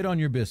 what do you get on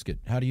your biscuit?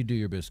 How do you do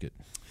your biscuit?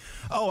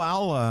 Oh,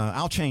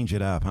 I'll change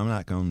it up. I'm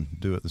not going to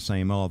do it the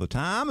same all the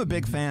time. I'm a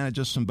big fan of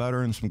just some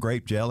butter and some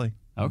grape jelly.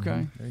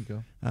 Okay. There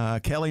you go.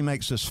 Kelly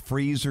makes this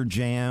freezer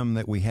jam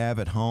that we have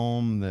at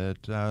home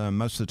that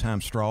most of the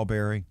time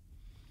strawberry.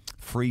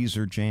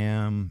 Freezer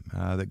jam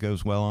that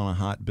goes well on a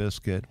hot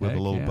biscuit with a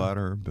little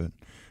butter. But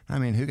I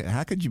mean,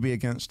 how could you be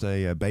against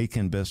a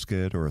bacon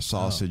biscuit or a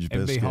sausage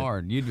biscuit? It'd be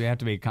hard. You'd have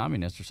to be a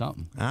communist or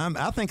something.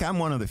 I think I'm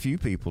one of the few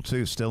people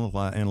too still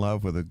in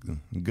love with a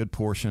good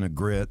portion of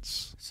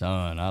grits.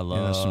 Son, I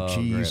love some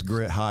cheese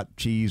hot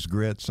cheese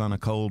grits on a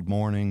cold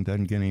morning.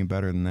 Doesn't get any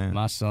better than that.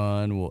 My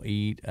son will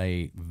eat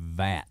a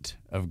vat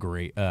of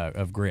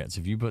grits.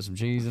 If you put some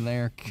cheese in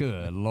there,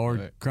 good Lord,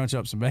 right. Crunch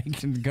up some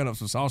bacon, cut up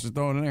some sausage,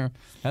 throw it in there.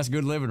 That's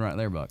good living right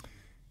there, Buck.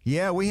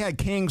 Yeah, we had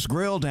King's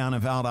Grill down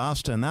in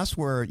Valdosta, and that's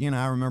where,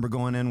 I remember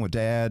going in with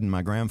Dad and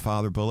my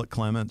grandfather, Bullet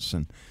Clements,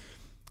 and,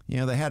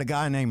 they had a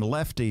guy named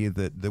Lefty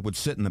that would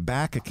sit in the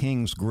back of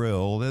King's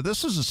Grill.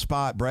 This is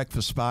a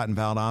breakfast spot in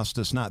Valdosta.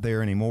 It's not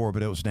there anymore,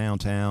 but it was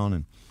downtown,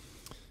 and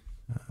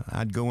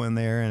I'd go in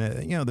there,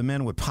 and the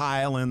men would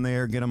pile in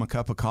there, get them a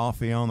cup of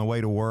coffee on the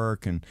way to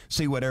work, and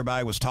see what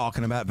everybody was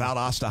talking about,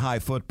 Valdosta High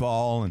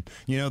football, and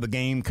the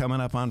game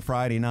coming up on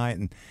Friday night.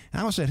 And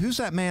I said, "Who's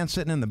that man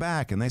sitting in the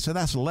back?" And they said,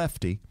 "That's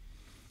Lefty."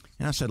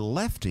 And I said,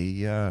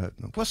 "Lefty?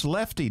 What's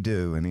Lefty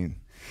do?" And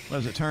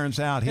as it turns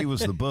out, he was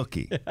the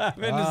bookie. I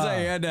meant to say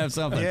he had to have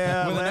something.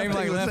 Yeah, with a name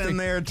like was Lefty, in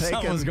there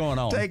something was going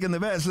on. taking the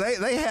bets.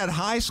 They had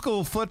high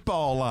school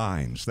football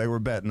lines they were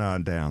betting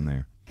on down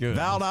there. Good.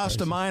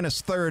 Valdosta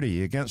minus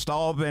 30 against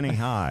Albany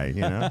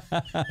High,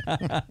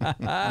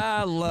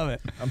 I love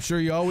it. I'm sure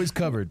you always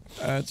covered.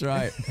 That's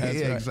right. That's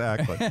yeah, right.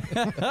 exactly.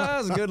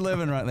 That's good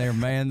living right there,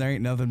 man. There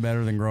ain't nothing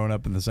better than growing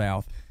up in the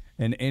South.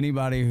 And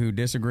anybody who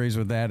disagrees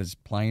with that is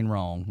plain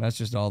wrong. That's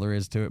just all there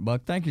is to it.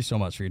 Buck, thank you so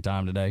much for your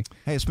time today.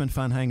 Hey, it's been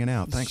fun hanging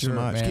out. Thanks so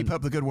much. Man. Keep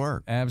up the good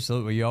work.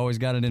 Absolutely. You always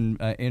got an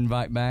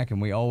invite back,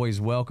 and we always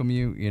welcome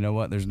you. You know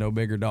what? There's no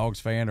bigger Dogs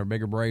fan or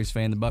bigger Braves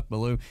fan than Buck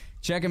Bellew.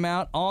 Check him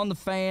out on The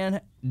Fan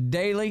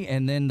daily,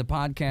 and then the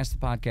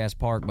podcast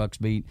Park, Buck's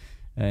Beat,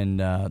 and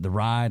the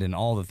ride, and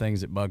all the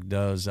things that Buck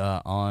does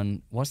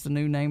on, what's the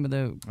new name of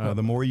the...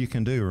 The More You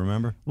Can Do,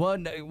 remember?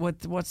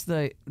 What's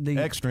the...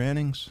 Extra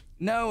Innings?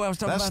 No, I was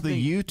talking about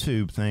the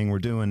YouTube thing we're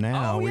doing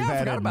now. Oh, yeah, We've I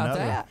forgot about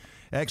that.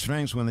 Extra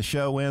Innings, when the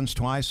show ends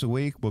twice a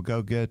week, we'll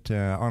go get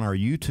on our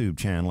YouTube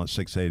channel at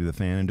 680 The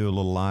Fan and do a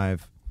little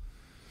live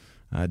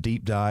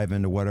deep dive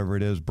into whatever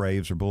it is,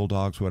 Braves or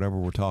Bulldogs, whatever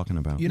we're talking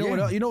about. You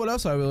know what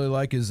else I really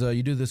like is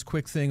you do this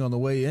quick thing on the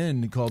way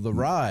in called the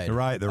ride. The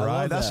ride.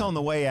 That's on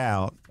the way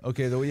out.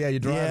 Okay, you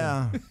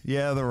drive.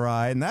 Yeah, the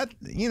ride. And that,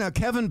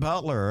 Kevin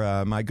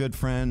Butler, my good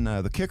friend,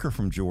 the kicker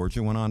from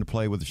Georgia, went on to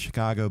play with the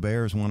Chicago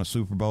Bears, won a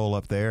Super Bowl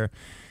up there.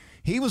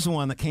 He was the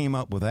one that came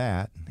up with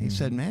that. He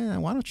said,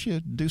 "Man, why don't you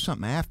do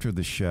something after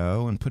the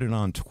show and put it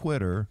on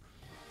Twitter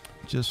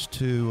just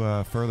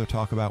to further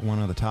talk about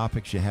one of the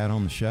topics you had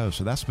on the show?"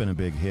 So that's been a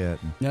big hit.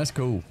 That's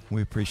cool.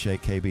 We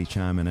appreciate KB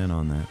chiming in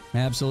on that.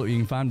 Absolutely. You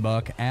can find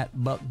Buck at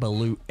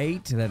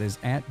BuckBellew8. That is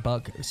at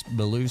Buck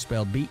Bellew,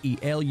 spelled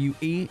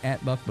B-E-L-U-E,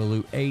 at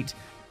BuckBellew8.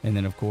 And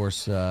then, of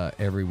course,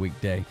 every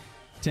weekday,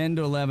 10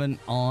 to 11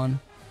 on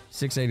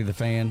 680 The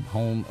Fan,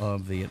 home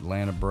of the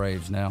Atlanta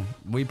Braves. Now,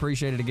 we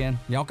appreciate it again.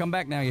 Y'all come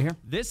back now, you hear?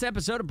 This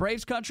episode of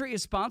Braves Country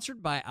is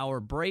sponsored by our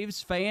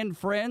Braves fan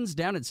friends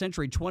down at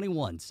Century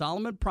 21,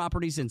 Solomon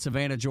Properties in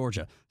Savannah,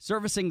 Georgia,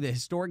 servicing the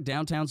historic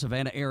downtown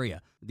Savannah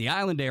area, the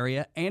island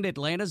area, and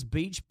Atlanta's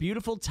beach,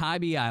 beautiful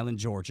Tybee Island,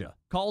 Georgia.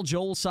 Call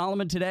Joel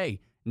Solomon today,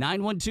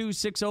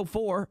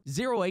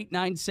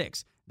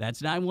 912-604-0896.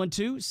 That's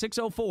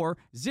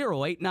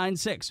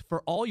 912-604-0896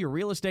 for all your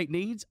real estate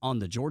needs on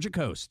the Georgia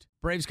coast.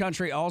 Braves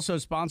Country also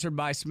sponsored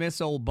by Smith's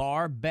Old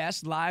Bar,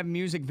 best live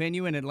music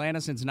venue in Atlanta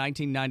since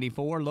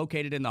 1994,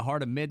 located in the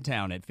heart of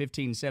Midtown at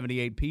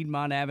 1578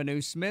 Piedmont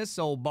Avenue. Smith's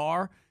Old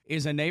Bar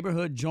is a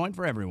neighborhood joint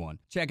for everyone.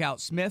 Check out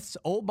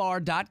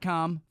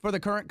smithsoldbar.com for the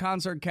current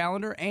concert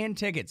calendar and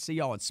tickets. See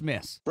y'all at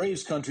Smith's.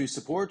 Braves Country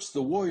supports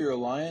the Warrior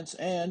Alliance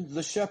and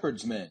the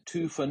Shepherd's Men,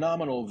 two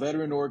phenomenal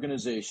veteran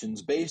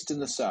organizations based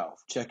in the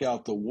South. Check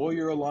out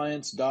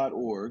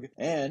thewarrioralliance.org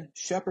and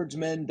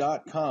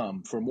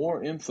shepherdsmen.com for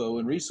more info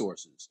and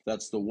resources.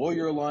 That's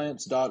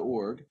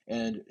thewarrioralliance.org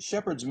and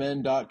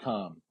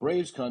shepherdsmen.com.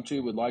 Braves Country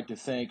would like to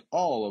thank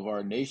all of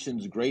our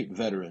nation's great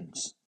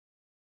veterans.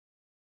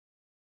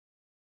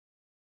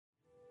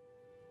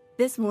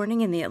 This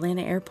morning in the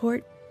Atlanta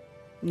airport,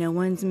 no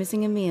one's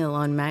missing a meal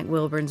on Mac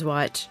Wilburn's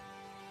watch.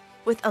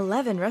 With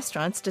 11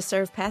 restaurants to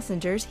serve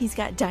passengers, he's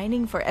got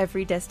dining for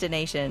every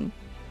destination.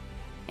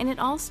 And it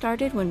all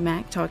started when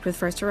Mac talked with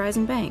First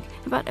Horizon Bank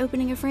about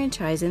opening a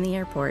franchise in the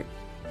airport.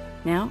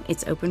 Now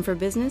it's open for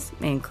business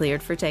and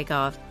cleared for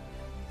takeoff.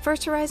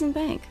 First Horizon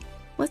Bank.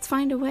 Let's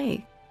find a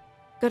way.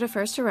 Go to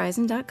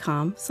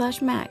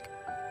firsthorizon.com/Mac.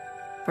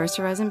 First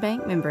Horizon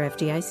Bank, member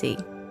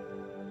FDIC.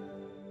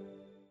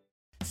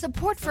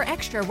 Support for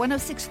Extra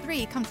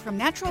 106.3 comes from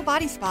Natural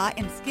Body Spa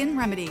and Skin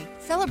Remedy,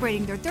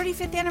 celebrating their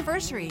 35th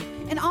anniversary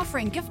and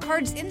offering gift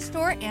cards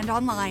in-store and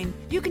online.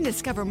 You can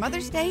discover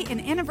Mother's Day and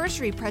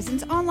anniversary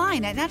presents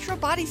online at Natural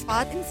Body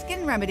Spa and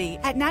Skin Remedy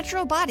at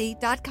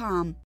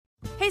naturalbody.com.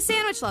 Hey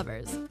sandwich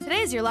lovers,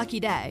 today's your lucky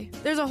day.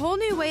 There's a whole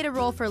new way to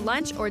roll for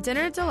lunch or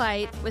dinner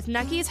delight with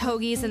Nucky's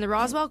Hoagies in the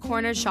Roswell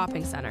Corners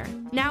Shopping Center.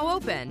 Now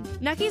open.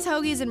 Nucky's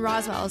Hoagies in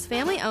Roswell is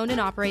family owned and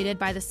operated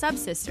by the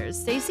Sub-Sisters,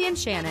 Stacy and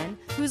Shannon,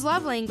 whose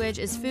love language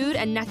is food,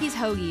 and Nucky's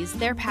Hoagies,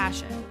 their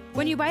passion.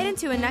 When you bite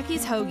into a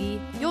Nucky's Hoagie,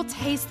 you'll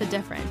taste the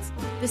difference.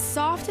 The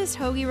softest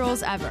hoagie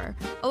rolls ever,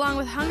 along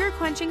with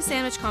hunger-quenching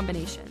sandwich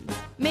combinations.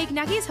 Make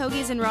Nucky's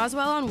Hoagies in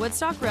Roswell on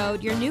Woodstock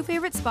Road your new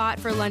favorite spot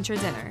for lunch or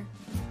dinner.